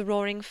brightness of the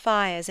roaring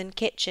fires in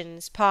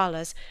kitchens,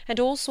 parlours, and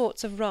all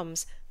sorts of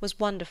rooms, was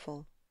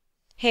wonderful.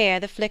 Here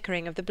the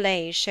flickering of the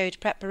blaze showed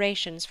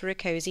preparations for a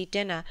cosy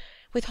dinner,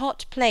 with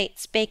hot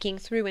plates baking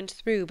through and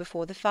through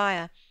before the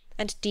fire,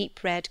 and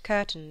deep red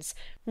curtains,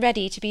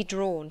 ready to be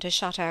drawn to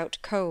shut out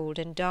cold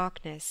and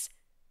darkness.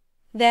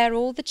 There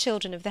all the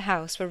children of the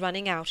house were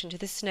running out into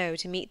the snow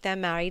to meet their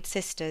married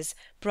sisters,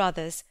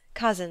 brothers,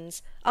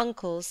 cousins,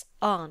 uncles,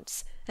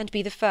 aunts, and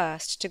be the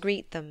first to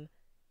greet them.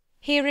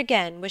 Here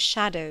again were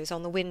shadows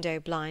on the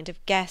window-blind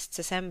of guests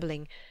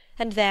assembling,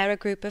 and there a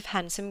group of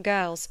handsome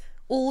girls,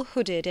 all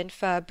hooded and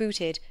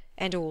fur-booted,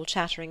 and all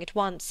chattering at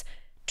once,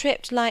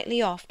 tripped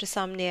lightly off to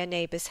some near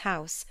neighbour's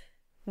house,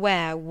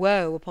 where,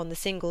 woe upon the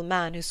single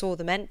man who saw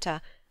them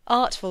enter,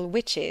 artful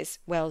witches,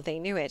 well they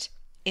knew it,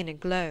 in a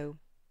glow.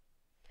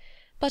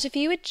 But if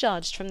you had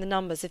judged from the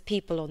numbers of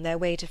people on their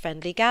way to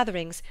friendly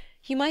gatherings,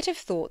 you might have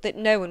thought that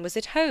no one was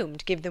at home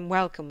to give them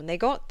welcome when they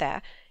got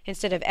there,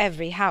 instead of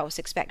every house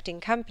expecting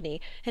company,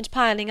 and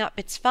piling up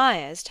its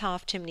fires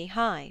half chimney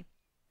high.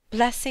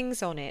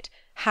 Blessings on it,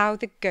 how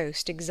the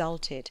ghost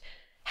exulted!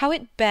 How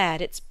it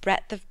bared its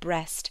breadth of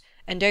breast,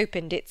 and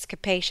opened its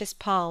capacious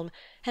palm,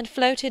 and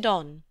floated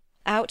on,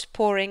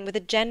 outpouring with a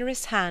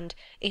generous hand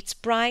its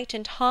bright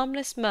and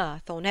harmless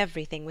mirth on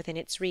everything within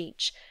its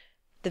reach.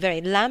 The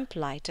very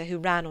lamplighter who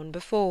ran on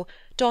before,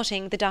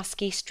 dotting the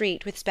dusky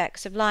street with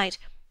specks of light,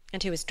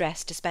 and who was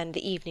dressed to spend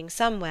the evening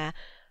somewhere,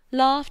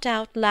 laughed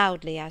out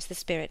loudly as the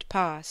spirit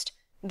passed,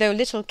 though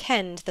little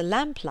kenned the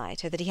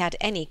lamplighter that he had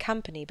any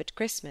company but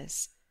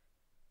Christmas.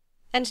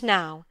 And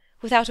now,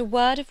 without a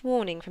word of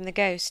warning from the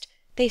ghost,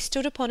 they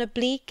stood upon a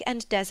bleak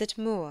and desert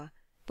moor,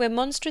 where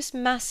monstrous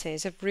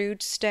masses of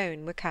rude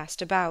stone were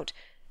cast about,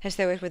 as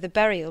though it were the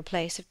burial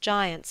place of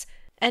giants,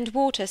 and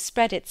water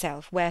spread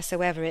itself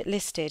wheresoever it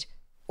listed,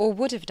 or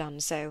would have done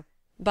so,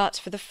 but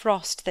for the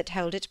frost that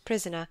held it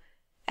prisoner,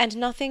 and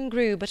nothing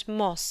grew but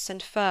moss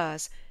and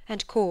furze,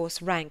 and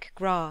coarse rank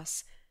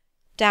grass.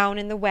 Down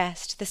in the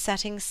west the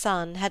setting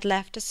sun had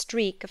left a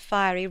streak of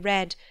fiery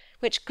red,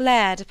 which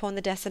glared upon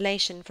the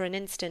desolation for an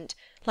instant,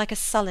 like a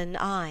sullen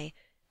eye,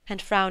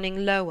 and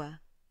frowning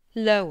lower,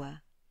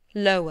 lower,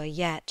 lower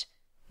yet,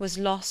 was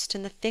lost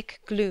in the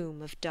thick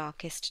gloom of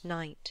darkest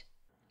night.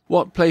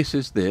 "What place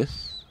is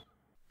this?"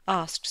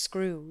 asked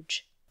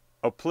Scrooge.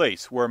 "A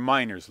place where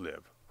miners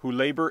live, who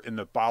labour in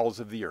the bowels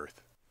of the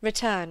earth,"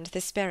 returned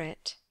the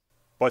spirit.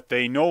 "But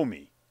they know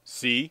me.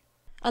 See!"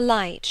 A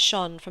light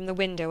shone from the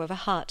window of a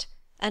hut,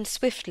 and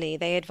swiftly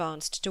they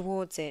advanced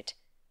towards it.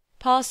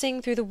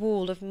 Passing through the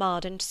wall of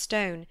mud and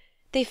stone,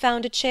 they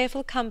found a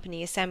cheerful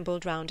company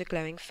assembled round a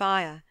glowing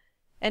fire.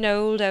 An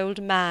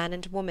old man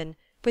and woman,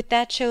 with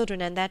their children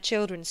and their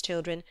children's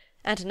children,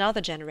 and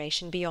another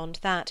generation beyond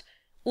that,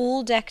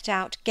 all decked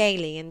out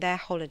gaily in their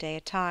holiday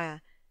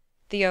attire.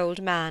 The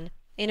old man,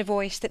 in a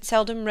voice that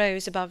seldom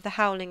rose above the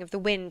howling of the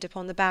wind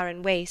upon the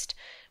barren waste,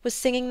 was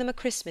singing them a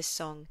Christmas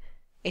song.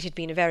 It had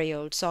been a very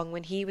old song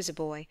when he was a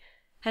boy,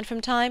 and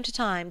from time to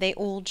time they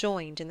all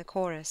joined in the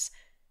chorus.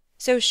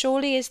 So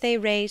surely as they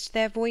raised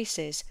their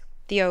voices,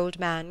 the old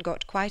man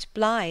got quite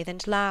blithe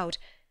and loud,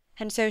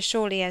 and so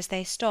surely as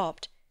they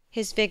stopped,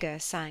 his vigour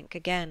sank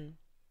again.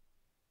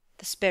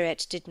 The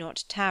spirit did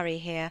not tarry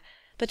here,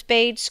 but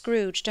bade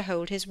Scrooge to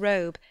hold his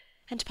robe,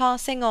 and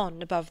passing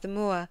on above the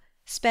moor,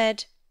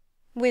 sped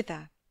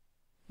whither?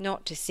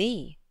 Not to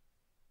see.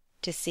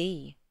 To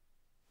see.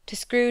 To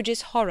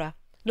Scrooge's horror,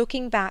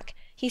 looking back,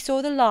 he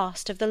saw the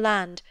last of the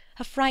land,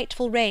 a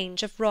frightful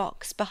range of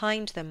rocks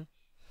behind them,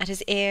 and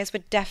his ears were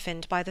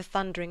deafened by the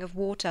thundering of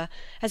water,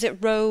 as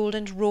it rolled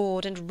and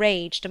roared and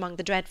raged among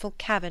the dreadful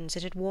caverns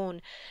it had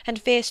worn,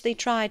 and fiercely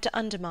tried to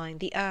undermine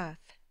the earth.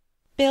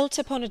 Built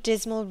upon a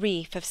dismal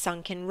reef of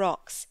sunken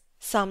rocks,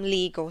 some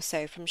league or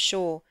so from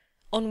shore,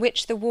 on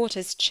which the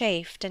waters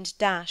chafed and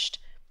dashed,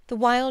 the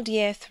wild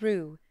year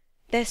through,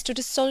 there stood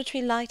a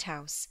solitary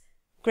lighthouse.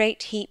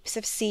 Great heaps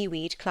of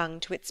seaweed clung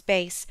to its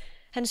base,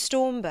 and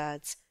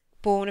storm-birds,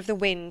 born of the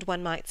wind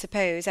one might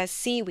suppose as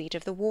seaweed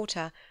of the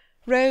water,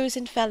 rose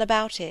and fell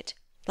about it,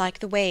 like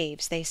the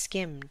waves they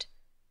skimmed.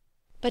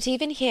 But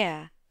even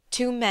here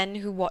 2 men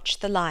who watched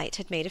the light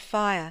had made a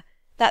fire,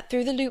 that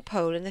through the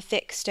loophole in the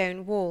thick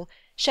stone wall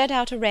shed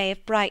out a ray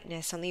of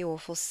brightness on the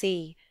awful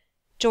sea.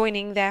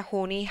 Joining their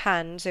horny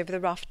hands over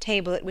the rough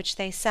table at which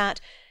they sat,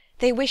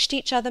 they wished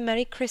each other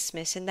Merry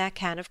Christmas in their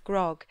can of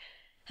grog,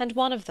 and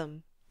one of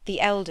them,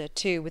 the elder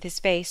too, with his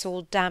face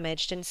all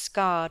damaged and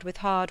scarred with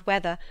hard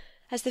weather,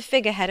 as the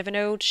figurehead of an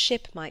old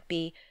ship might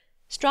be,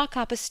 struck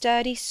up a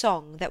sturdy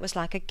song that was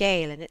like a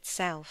gale in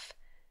itself.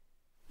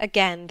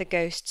 Again the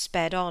ghost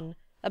sped on,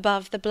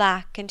 above the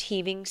black and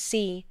heaving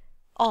sea,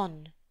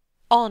 on,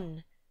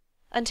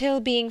 until,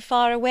 being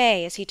far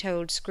away, as he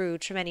told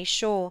Scrooge, from any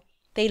shore,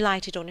 they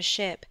lighted on a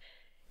ship.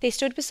 They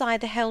stood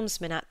beside the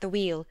helmsman at the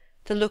wheel,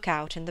 the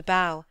look-out in the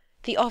bow,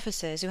 the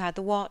officers who had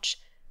the watch,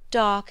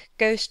 dark,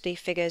 ghostly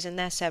figures in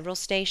their several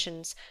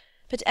stations,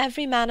 but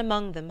every man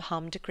among them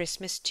hummed a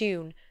Christmas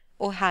tune,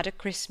 or had a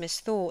Christmas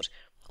thought,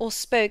 or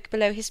spoke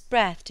below his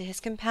breath to his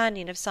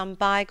companion of some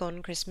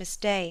bygone Christmas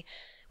day,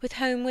 with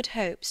homeward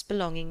hopes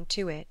belonging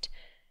to it.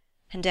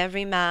 And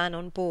every man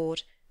on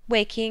board,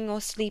 waking or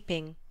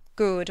sleeping,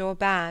 good or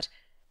bad,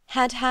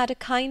 had had a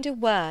kinder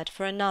word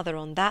for another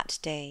on that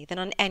day than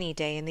on any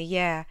day in the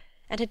year,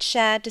 and had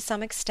shared to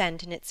some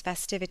extent in its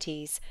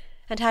festivities,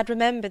 and had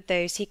remembered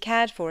those he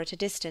cared for at a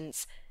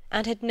distance,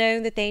 and had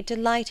known that they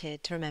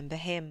delighted to remember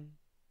him.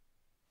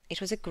 It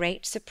was a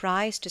great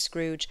surprise to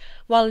Scrooge,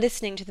 while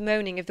listening to the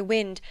moaning of the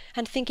wind,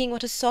 and thinking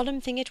what a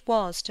solemn thing it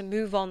was to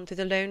move on through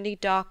the lonely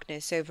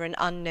darkness over an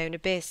unknown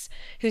abyss,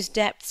 whose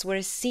depths were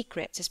as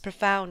secret, as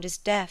profound as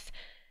death.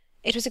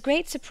 It was a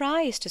great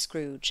surprise to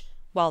Scrooge,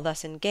 while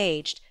thus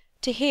engaged,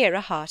 to hear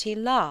a hearty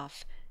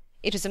laugh.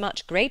 It was a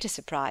much greater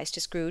surprise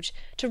to Scrooge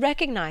to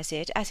recognise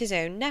it as his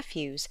own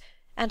nephew's,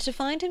 and to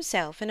find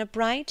himself in a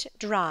bright,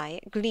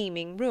 dry,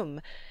 gleaming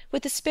room,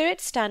 with the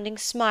spirit standing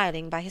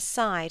smiling by his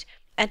side,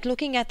 and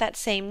looking at that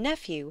same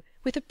nephew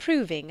with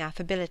approving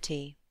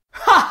affability.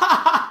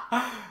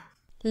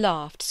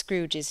 Laughed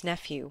Scrooge's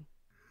nephew.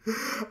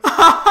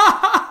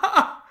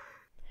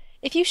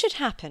 If you should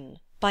happen,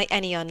 by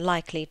any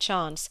unlikely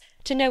chance,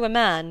 to know a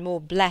man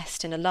more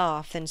blessed in a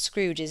laugh than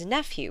Scrooge's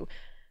nephew,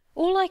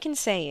 all I can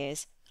say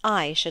is,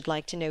 I should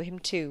like to know him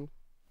too.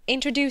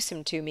 Introduce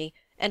him to me,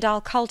 and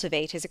I'll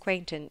cultivate his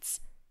acquaintance.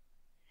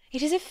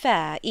 It is a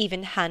fair,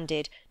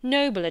 even-handed,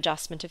 noble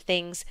adjustment of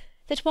things,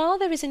 that while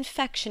there is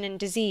infection and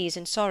disease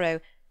and sorrow,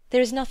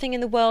 there is nothing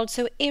in the world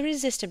so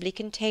irresistibly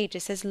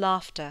contagious as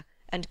laughter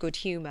and good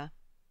humour.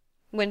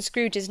 When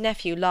Scrooge's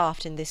nephew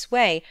laughed in this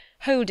way,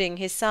 holding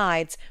his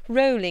sides,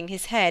 rolling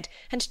his head,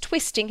 and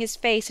twisting his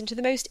face into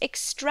the most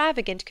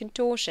extravagant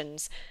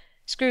contortions,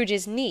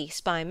 Scrooge's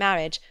niece, by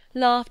marriage,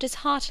 laughed as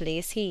heartily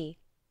as he,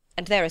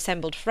 and their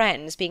assembled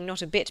friends, being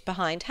not a bit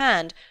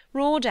behindhand,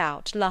 roared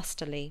out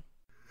lustily.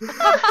 He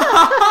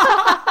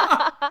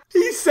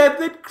said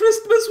that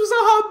Christmas was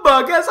a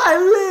humbug, as I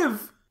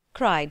live!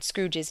 Cried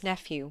Scrooge's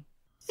nephew.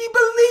 He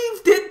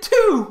believed it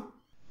too!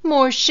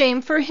 More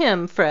shame for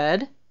him,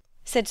 Fred,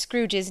 said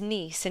Scrooge's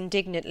niece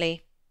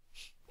indignantly.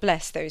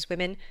 Bless those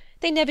women,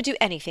 they never do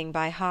anything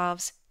by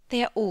halves,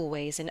 they are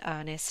always in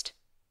earnest.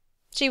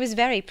 She was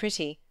very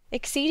pretty,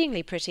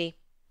 exceedingly pretty,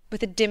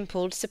 with a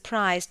dimpled,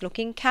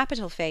 surprised-looking,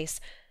 capital face,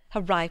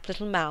 a ripe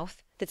little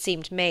mouth, that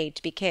seemed made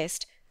to be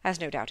kissed, as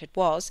no doubt it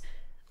was,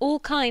 all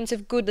kinds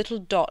of good little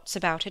dots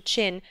about her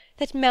chin,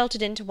 that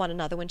melted into one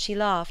another when she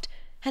laughed,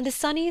 and the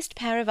sunniest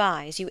pair of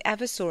eyes you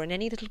ever saw in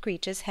any little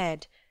creature's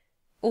head.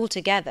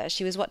 Altogether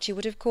she was what you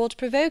would have called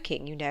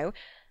provoking, you know,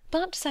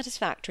 but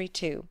satisfactory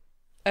too.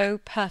 Oh,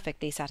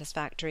 perfectly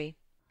satisfactory.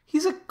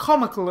 He's a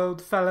comical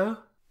old fellow,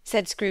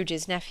 said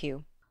Scrooge's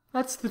nephew.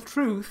 That's the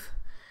truth,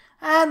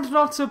 and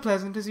not so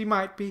pleasant as he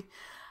might be.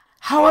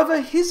 However,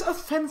 his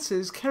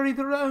offences carry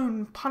their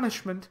own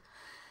punishment,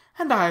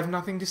 and I have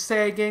nothing to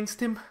say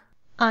against him.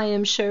 I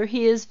am sure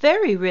he is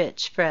very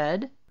rich,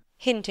 Fred,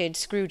 hinted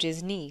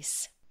Scrooge's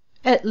niece.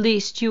 At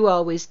least you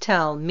always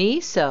tell me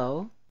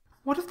so.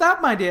 What of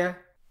that, my dear?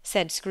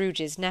 Said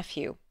Scrooge's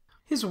nephew.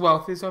 His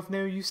wealth is of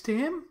no use to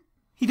him.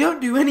 He don't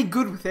do any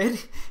good with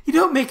it. He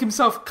don't make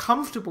himself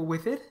comfortable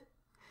with it.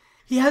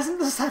 He hasn't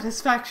the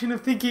satisfaction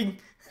of thinking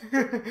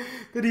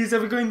that he is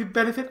ever going to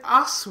benefit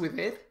us with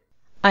it.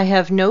 I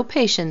have no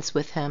patience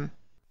with him,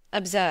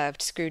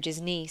 observed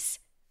Scrooge's niece.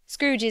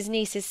 Scrooge's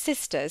niece's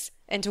sisters,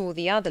 and all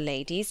the other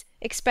ladies,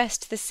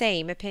 expressed the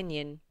same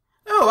opinion.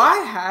 Oh, I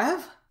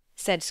have,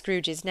 said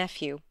Scrooge's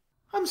nephew.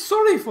 I'm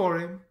sorry for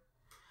him.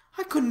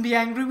 I couldn't be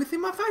angry with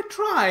him if I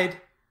tried.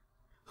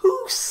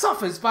 Who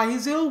suffers by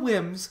his ill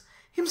whims?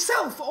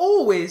 Himself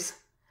always.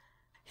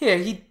 Here,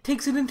 he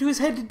takes it into his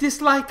head to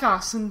dislike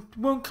us, and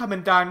won't come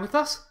and dine with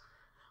us.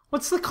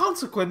 What's the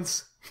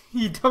consequence?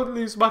 You don't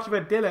lose much of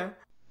a dinner.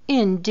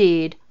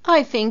 Indeed,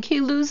 I think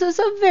he loses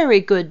a very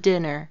good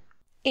dinner,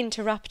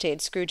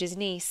 interrupted Scrooge's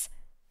niece.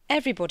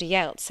 Everybody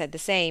else said the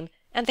same,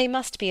 and they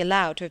must be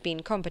allowed to have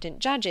been competent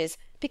judges,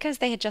 because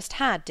they had just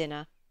had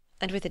dinner,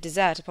 and with the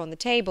dessert upon the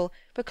table,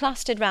 were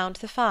clustered round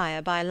the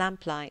fire by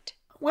lamplight.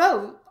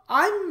 Well,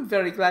 I'm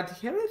very glad to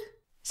hear it,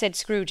 said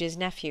Scrooge's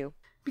nephew,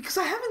 because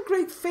I haven't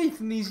great faith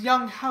in these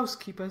young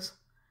housekeepers.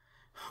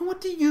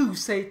 What do you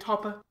say,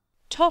 Topper?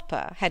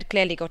 Topper had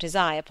clearly got his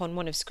eye upon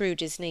one of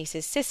Scrooge's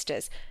niece's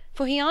sisters,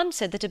 for he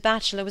answered that a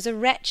bachelor was a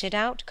wretched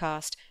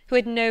outcast, who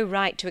had no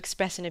right to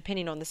express an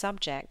opinion on the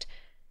subject.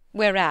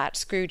 Whereat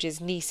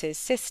Scrooge's niece's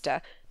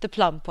sister, the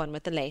plump one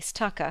with the lace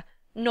tucker,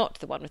 not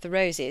the one with the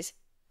roses,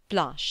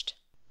 blushed.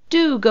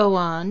 Do go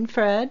on,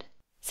 Fred,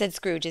 said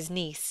Scrooge's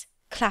niece,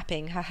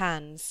 clapping her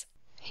hands.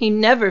 He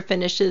never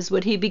finishes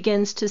what he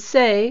begins to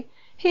say.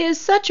 He is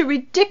such a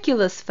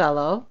ridiculous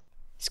fellow.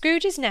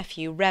 Scrooge's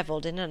nephew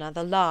revelled in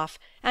another laugh,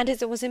 and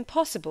as it was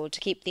impossible to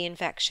keep the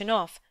infection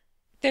off,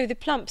 though the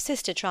plump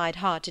sister tried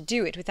hard to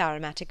do it with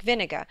aromatic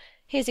vinegar,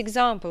 his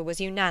example was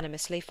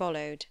unanimously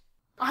followed.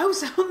 I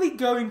was only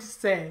going to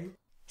say,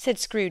 said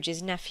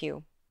Scrooge's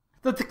nephew,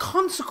 that the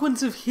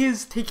consequence of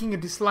his taking a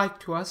dislike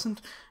to us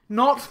and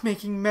not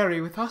making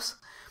merry with us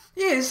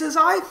is, as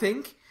I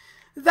think,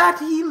 that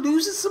he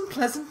loses some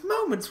pleasant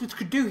moments which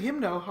could do him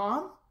no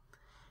harm.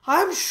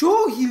 I am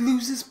sure he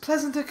loses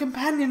pleasanter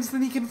companions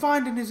than he can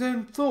find in his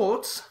own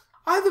thoughts,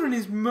 either in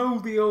his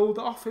mouldy old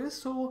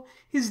office or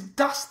his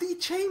dusty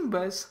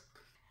chambers.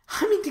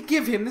 I mean to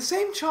give him the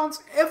same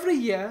chance every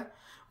year,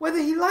 whether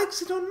he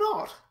likes it or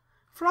not,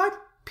 for I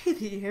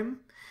pity him.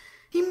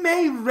 He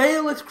may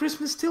rail at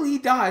Christmas till he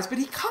dies, but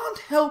he can't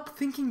help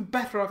thinking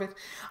better of it.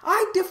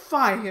 I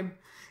defy him.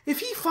 If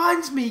he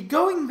finds me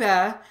going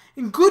there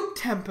in good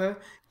temper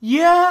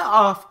year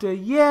after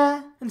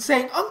year, and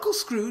saying, Uncle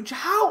Scrooge,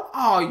 how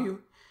are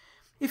you?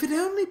 If it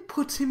only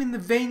puts him in the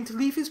vein to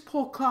leave his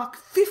poor clerk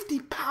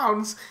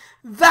 £50,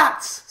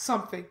 that's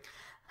something.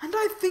 And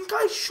I think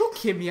I shook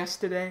him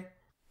yesterday.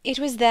 It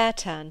was their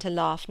turn to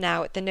laugh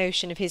now at the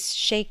notion of his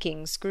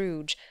shaking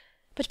Scrooge,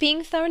 but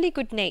being thoroughly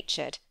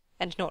good-natured,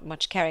 and not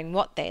much caring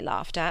what they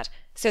laughed at,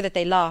 so that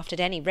they laughed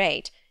at any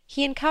rate,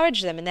 he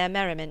encouraged them in their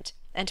merriment,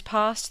 and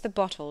passed the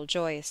bottle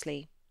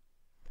joyously.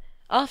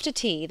 After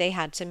tea they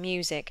had some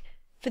music,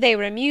 for they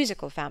were a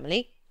musical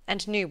family,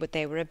 and knew what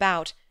they were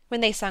about,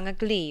 when they sung a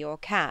glee or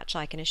catch,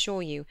 I can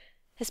assure you,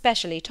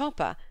 especially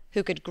Topper,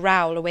 who could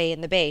growl away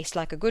in the bass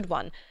like a good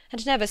one,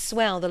 and never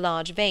swell the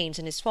large veins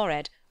in his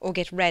forehead, or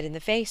get red in the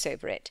face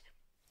over it.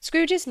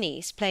 Scrooge's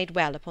niece played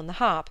well upon the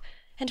harp,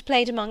 and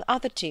played among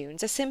other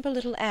tunes a simple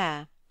little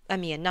air, a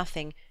mere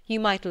nothing, you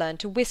might learn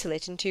to whistle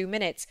it in 2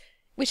 minutes,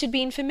 which had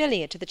been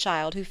familiar to the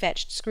child who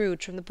fetched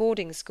Scrooge from the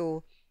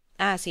boarding-school,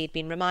 as he had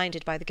been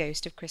reminded by the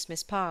ghost of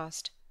Christmas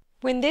past.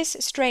 When this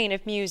strain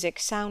of music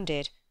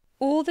sounded,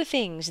 all the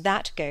things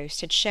that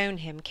ghost had shown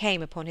him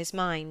came upon his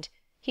mind.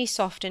 He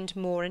softened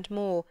more and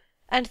more,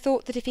 and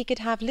thought that if he could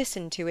have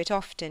listened to it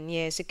often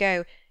years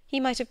ago, he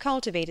might have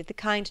cultivated the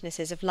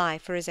kindnesses of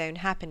life for his own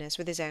happiness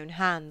with his own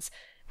hands,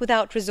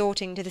 without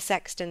resorting to the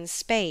sexton's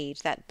spade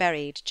that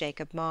buried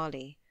Jacob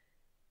Marley.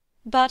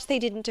 But they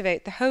didn't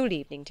devote the whole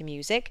evening to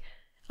music.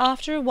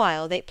 After a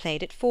while they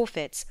played at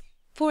forfeits,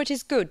 for it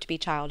is good to be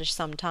childish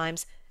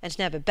sometimes, and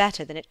never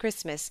better than at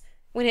Christmas,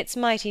 when its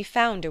mighty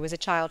founder was a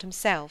child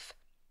himself.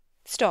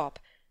 Stop,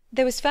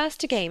 there was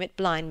first a game at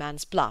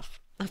blindman's buff,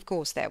 of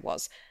course there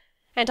was,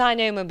 and I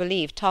no more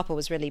believe Topper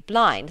was really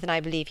blind than I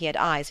believe he had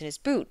eyes in his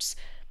boots.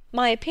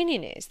 My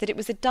opinion is that it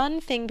was a done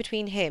thing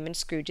between him and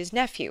Scrooge's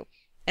nephew,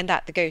 and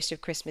that the ghost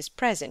of Christmas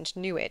Present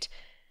knew it.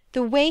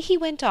 The way he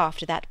went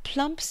after that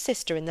plump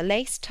sister in the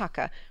lace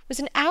tucker was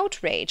an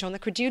outrage on the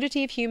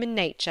credulity of human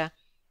nature,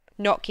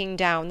 knocking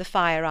down the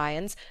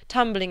fire-irons,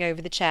 tumbling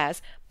over the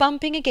chairs,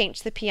 bumping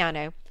against the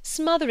piano,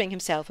 smothering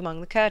himself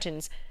among the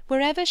curtains.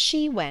 Wherever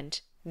she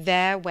went,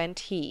 there went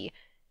he.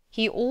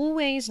 He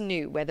always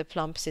knew where the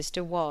plump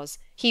sister was.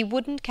 He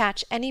wouldn't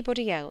catch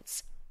anybody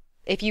else.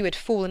 If you had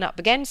fallen up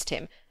against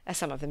him, as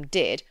some of them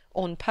did,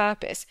 on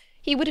purpose,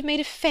 he would have made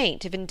a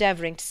feint of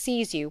endeavouring to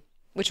seize you,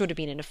 which would have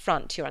been an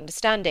affront to your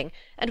understanding,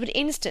 and would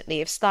instantly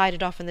have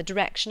slided off in the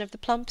direction of the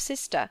plump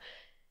sister.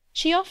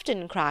 She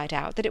often cried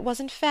out that it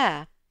wasn't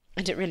fair,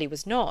 and it really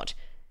was not.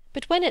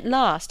 But when at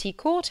last he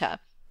caught her,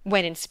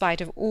 when, in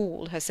spite of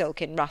all her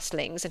silken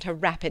rustlings and her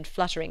rapid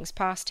flutterings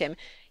past him,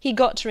 he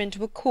got her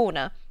into a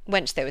corner,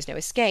 whence there was no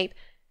escape,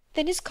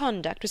 then his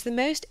conduct was the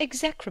most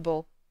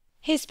execrable.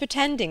 His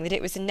pretending that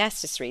it was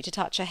necessary to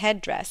touch her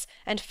head-dress,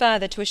 and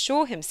further to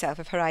assure himself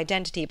of her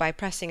identity by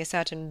pressing a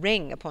certain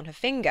ring upon her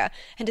finger,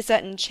 and a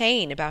certain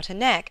chain about her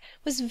neck,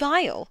 was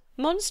vile,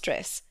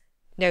 monstrous.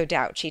 No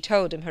doubt she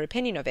told him her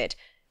opinion of it,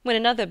 when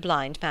another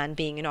blind man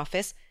being in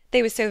office,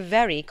 they were so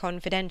very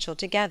confidential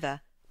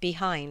together,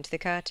 behind the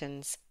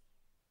curtains.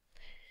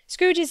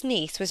 Scrooge's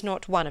niece was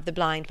not one of the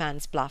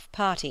blindman's buff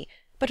party,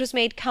 but was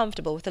made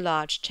comfortable with a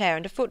large chair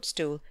and a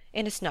footstool,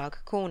 in a snug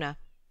corner,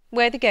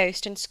 where the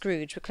ghost and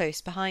Scrooge were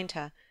close behind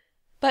her.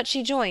 But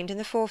she joined in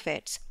the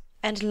forfeits,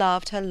 and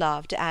loved her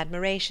love to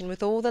admiration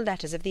with all the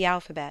letters of the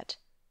alphabet.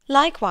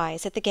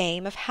 Likewise at the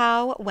game of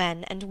how,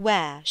 when, and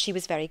where she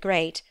was very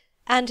great,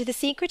 and to the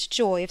secret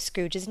joy of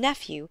Scrooge's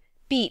nephew,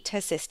 beat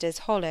her sisters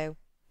hollow,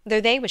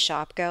 though they were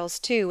sharp girls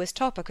too, as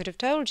Topper could have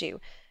told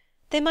you.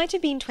 There might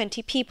have been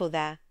 20 people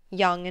there,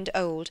 young and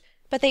old,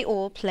 but they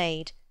all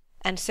played,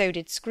 and so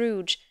did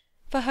Scrooge,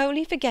 for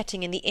wholly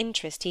forgetting in the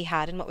interest he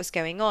had in what was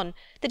going on,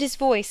 that his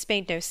voice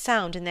made no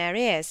sound in their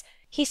ears,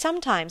 he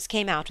sometimes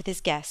came out with his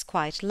guess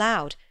quite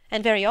loud,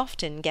 and very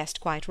often guessed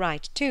quite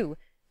right too,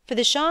 for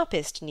the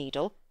sharpest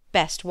needle,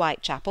 best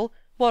Whitechapel,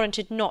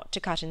 warranted not to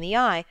cut in the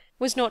eye,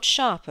 was not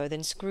sharper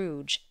than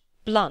Scrooge,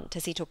 blunt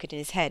as he took it in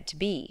his head to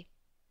be.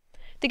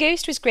 The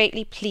ghost was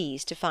greatly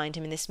pleased to find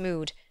him in this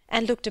mood,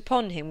 and looked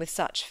upon him with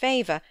such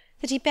favour,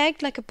 that he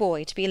begged like a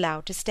boy to be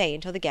allowed to stay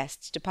until the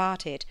guests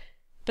departed.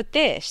 But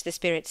this, the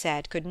spirit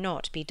said, could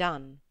not be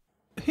done.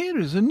 "Here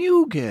is a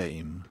new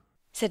game,"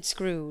 said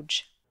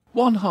Scrooge.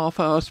 "1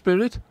 half-hour,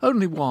 Spirit,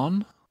 only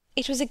one."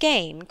 It was a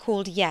game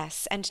called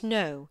Yes and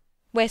No,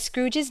 where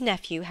Scrooge's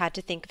nephew had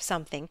to think of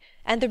something,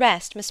 and the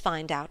rest must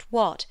find out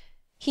what,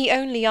 he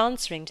only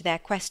answering to their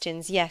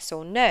questions yes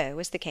or no,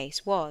 as the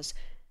case was.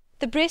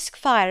 The brisk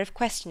fire of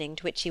questioning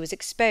to which he was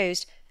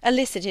exposed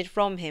elicited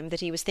from him that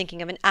he was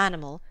thinking of an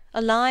animal,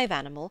 a live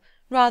animal,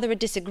 rather a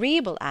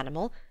disagreeable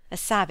animal, a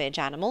savage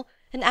animal,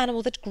 an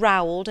animal that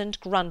growled and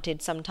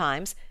grunted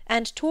sometimes,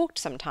 and talked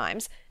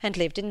sometimes, and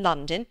lived in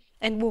London,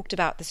 and walked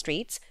about the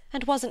streets,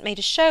 and wasn't made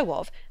a show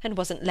of, and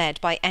wasn't led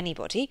by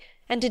anybody,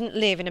 and didn't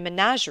live in a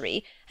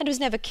menagerie, and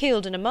was never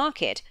killed in a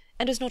market,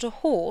 and was not a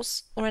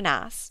horse, or an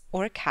ass,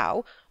 or a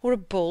cow, or a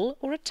bull,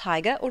 or a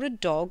tiger, or a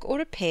dog, or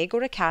a pig,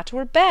 or a cat,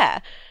 or a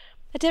bear.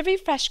 At every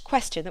fresh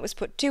question that was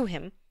put to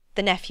him,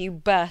 the nephew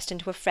burst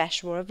into a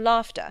fresh roar of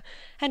laughter,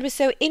 and was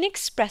so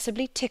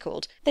inexpressibly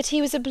tickled that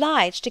he was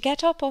obliged to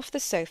get up off the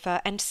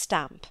sofa and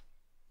stamp.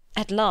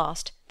 At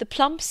last the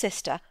plump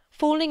sister,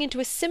 falling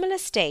into a similar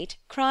state,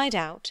 cried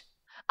out,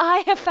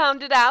 I have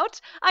found it out.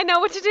 I know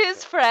what it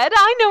is, Fred.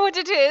 I know what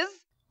it is.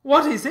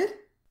 What is it?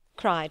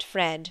 cried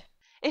Fred.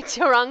 It's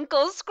your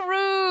Uncle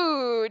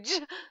Scrooge.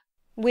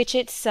 Which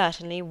it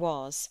certainly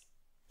was.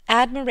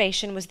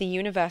 Admiration was the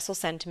universal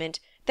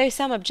sentiment, though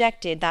some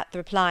objected that the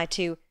reply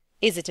to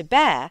 "Is it a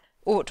bear?"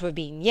 ought to have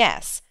been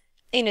yes,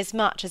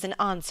 inasmuch as an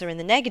answer in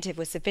the negative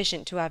was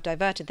sufficient to have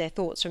diverted their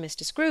thoughts from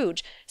Mr.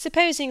 Scrooge,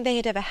 supposing they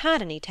had ever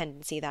had any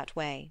tendency that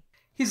way.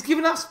 He's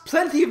given us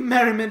plenty of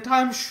merriment,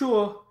 I am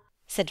sure,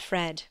 said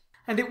Fred.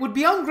 and it would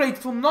be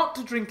ungrateful not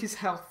to drink his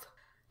health.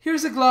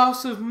 Here's a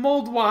glass of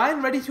mulled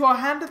wine ready to our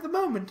hand at the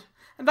moment,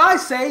 and I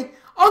say,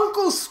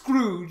 Uncle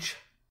Scrooge!"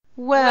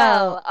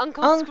 Well,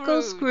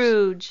 Uncle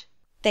Scrooge,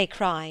 they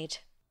cried.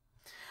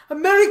 "A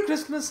Merry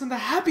Christmas and a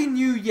Happy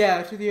New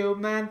Year to the old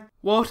man,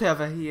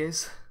 whatever he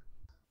is,"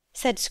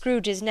 said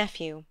Scrooge's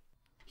nephew.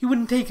 "He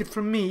wouldn't take it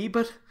from me,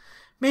 but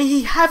may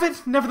he have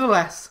it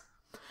nevertheless.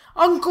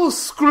 Uncle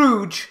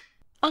Scrooge!"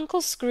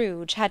 Uncle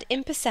Scrooge had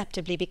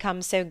imperceptibly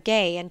become so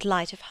gay and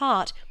light of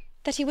heart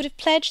that he would have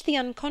pledged the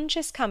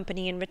unconscious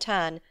company in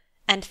return,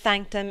 and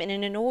thanked them in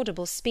an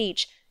inaudible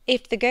speech,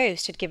 if the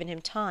ghost had given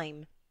him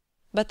time.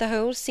 But the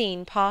whole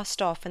scene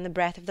passed off in the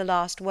breath of the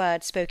last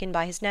word spoken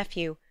by his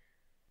nephew,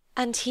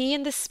 and he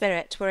and the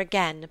spirit were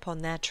again upon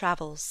their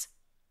travels.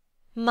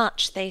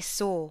 Much they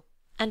saw,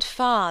 and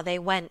far they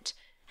went,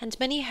 and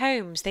many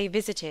homes they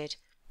visited,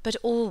 but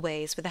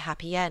always with a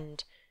happy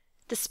end.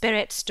 The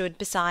spirit stood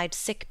beside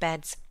sick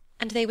beds,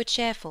 and they were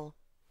cheerful;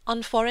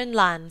 on foreign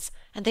lands,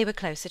 and they were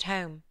close at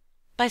home;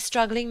 by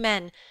struggling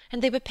men,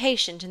 and they were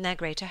patient in their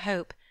greater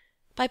hope;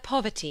 by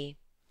poverty,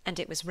 and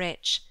it was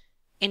rich;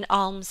 in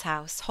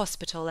almshouse,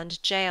 hospital,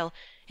 and jail,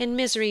 in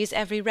misery's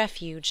every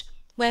refuge,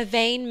 where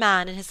vain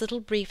man in his little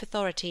brief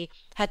authority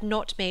had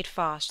not made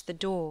fast the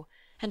door,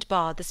 and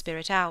barred the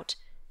spirit out,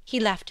 he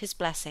left his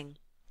blessing,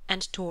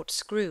 and taught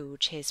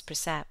Scrooge his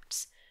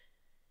precepts.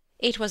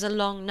 It was a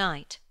long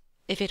night,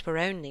 if it were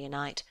only a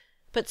night,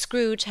 but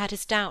Scrooge had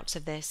his doubts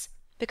of this,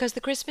 because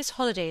the Christmas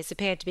holidays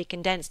appeared to be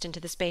condensed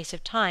into the space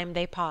of time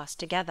they passed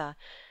together.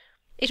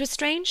 It was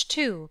strange,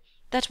 too,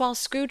 that while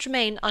Scrooge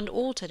remained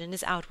unaltered in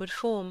his outward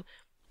form,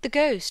 the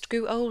ghost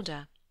grew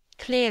older,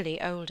 clearly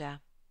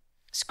older.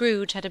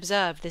 Scrooge had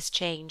observed this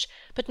change,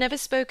 but never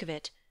spoke of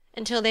it,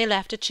 until they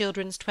left a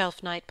children's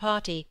Twelfth-night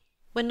party,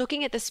 when,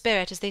 looking at the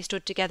spirit as they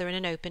stood together in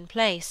an open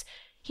place,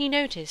 he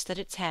noticed that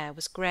its hair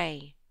was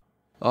grey.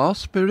 "Are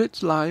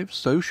spirits' lives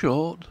so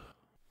short?"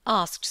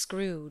 asked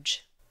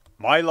Scrooge.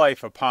 "My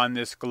life upon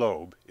this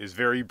globe is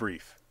very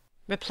brief,"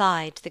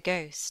 replied the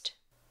ghost.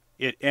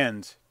 "It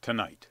ends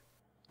tonight."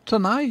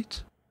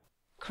 "Tonight?"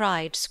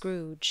 cried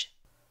Scrooge.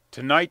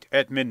 "Tonight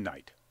at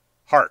midnight.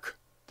 Hark!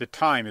 The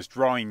time is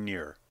drawing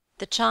near."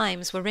 The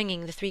chimes were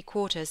ringing the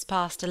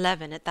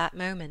 11:15 at that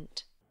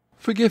moment.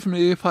 "Forgive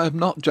me if I am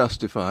not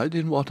justified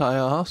in what I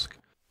ask,"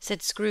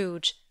 said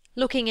Scrooge,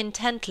 looking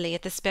intently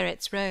at the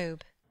spirit's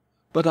robe.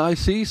 "but I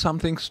see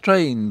something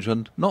strange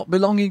and not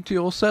belonging to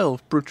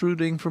yourself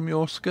protruding from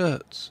your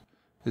skirts.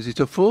 Is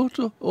it a foot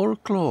or a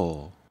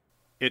claw?"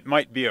 "It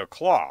might be a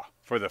claw,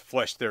 for the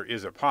flesh there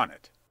is upon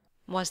it,"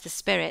 was the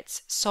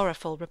spirit's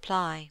sorrowful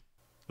reply.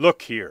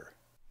 "Look here."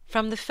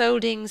 From the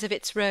foldings of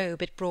its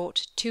robe it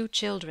brought 2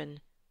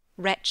 children,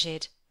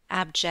 wretched,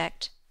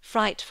 abject,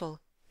 frightful,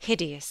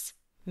 hideous,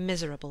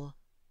 miserable.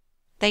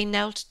 They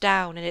knelt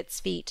down at its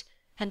feet,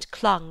 and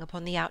clung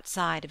upon the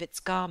outside of its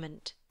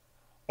garment.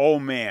 "O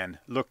man,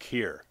 look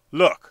here!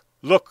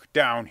 Look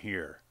down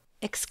here!"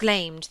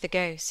 exclaimed the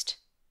ghost.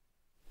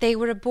 They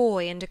were a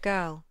boy and a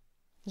girl,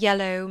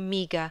 yellow,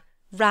 meagre,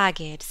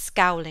 ragged,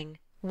 scowling,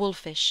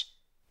 wolfish,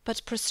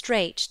 but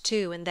prostrate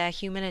too in their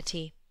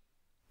humility.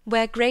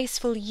 Where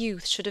graceful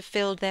youth should have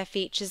filled their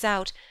features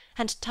out,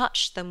 and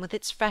touched them with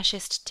its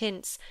freshest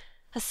tints,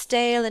 a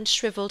stale and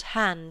shrivelled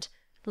hand,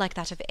 like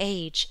that of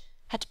age,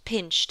 had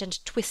pinched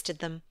and twisted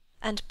them,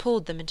 and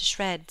pulled them into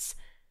shreds.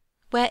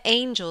 Where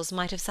angels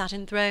might have sat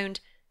enthroned,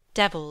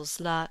 devils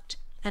lurked,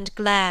 and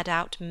glared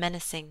out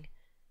menacing.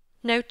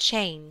 No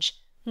change,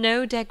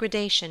 no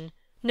degradation,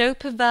 no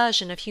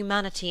perversion of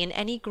humanity in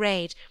any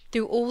grade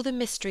through all the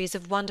mysteries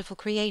of wonderful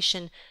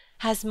creation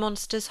has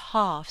monsters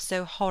half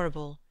so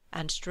horrible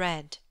and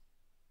dread.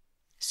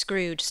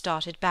 Scrooge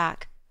started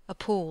back,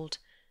 appalled.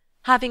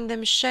 Having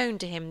them shown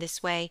to him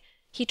this way,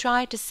 he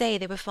tried to say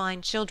they were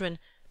fine children,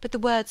 but the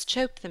words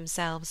choked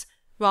themselves,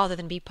 rather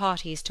than be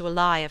parties to a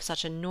lie of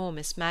such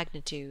enormous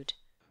magnitude.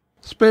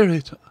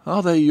 "Spirit,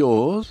 are they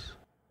yours?"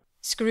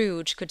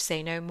 Scrooge could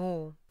say no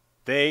more.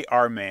 "They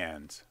are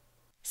man's,"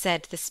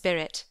 said the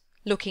spirit,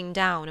 looking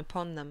down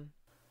upon them.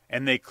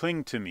 "and they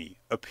cling to me,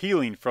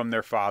 appealing from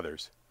their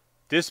fathers.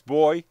 This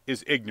boy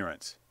is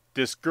ignorance,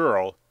 this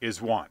girl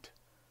is want.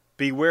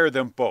 Beware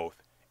them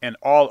both, and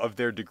all of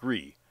their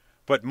degree,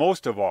 but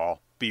most of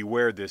all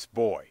beware this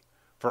boy,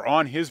 for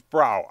on his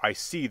brow I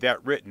see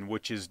that written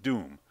which is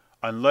doom,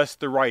 unless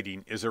the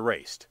writing is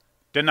erased.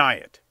 Deny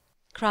it!"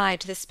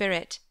 cried the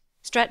spirit,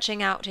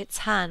 stretching out its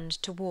hand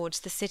towards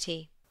the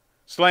city.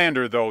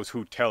 "Slander those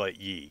who tell it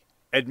ye.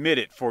 Admit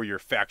it for your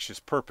factious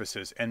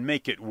purposes, and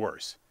make it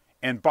worse,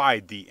 and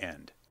bide the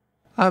end."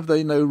 "Have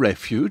they no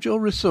refuge or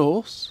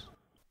resource?"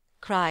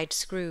 cried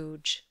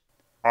Scrooge.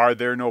 "Are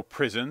there no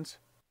prisons?"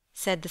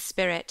 said the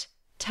spirit,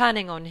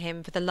 turning on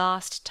him for the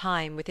last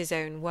time with his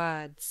own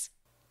words.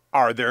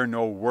 "Are there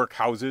no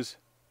workhouses?"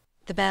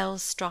 The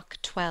bells struck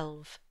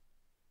 12.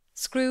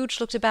 Scrooge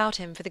looked about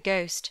him for the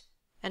ghost,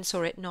 and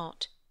saw it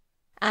not.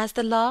 As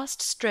the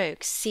last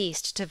stroke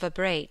ceased to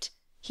vibrate,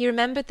 he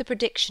remembered the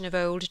prediction of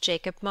old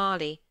Jacob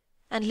Marley,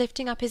 and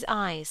lifting up his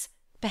eyes,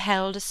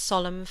 beheld a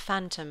solemn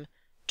phantom,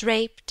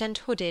 draped and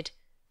hooded,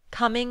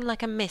 coming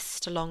like a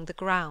mist along the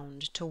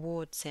ground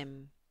towards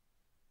him.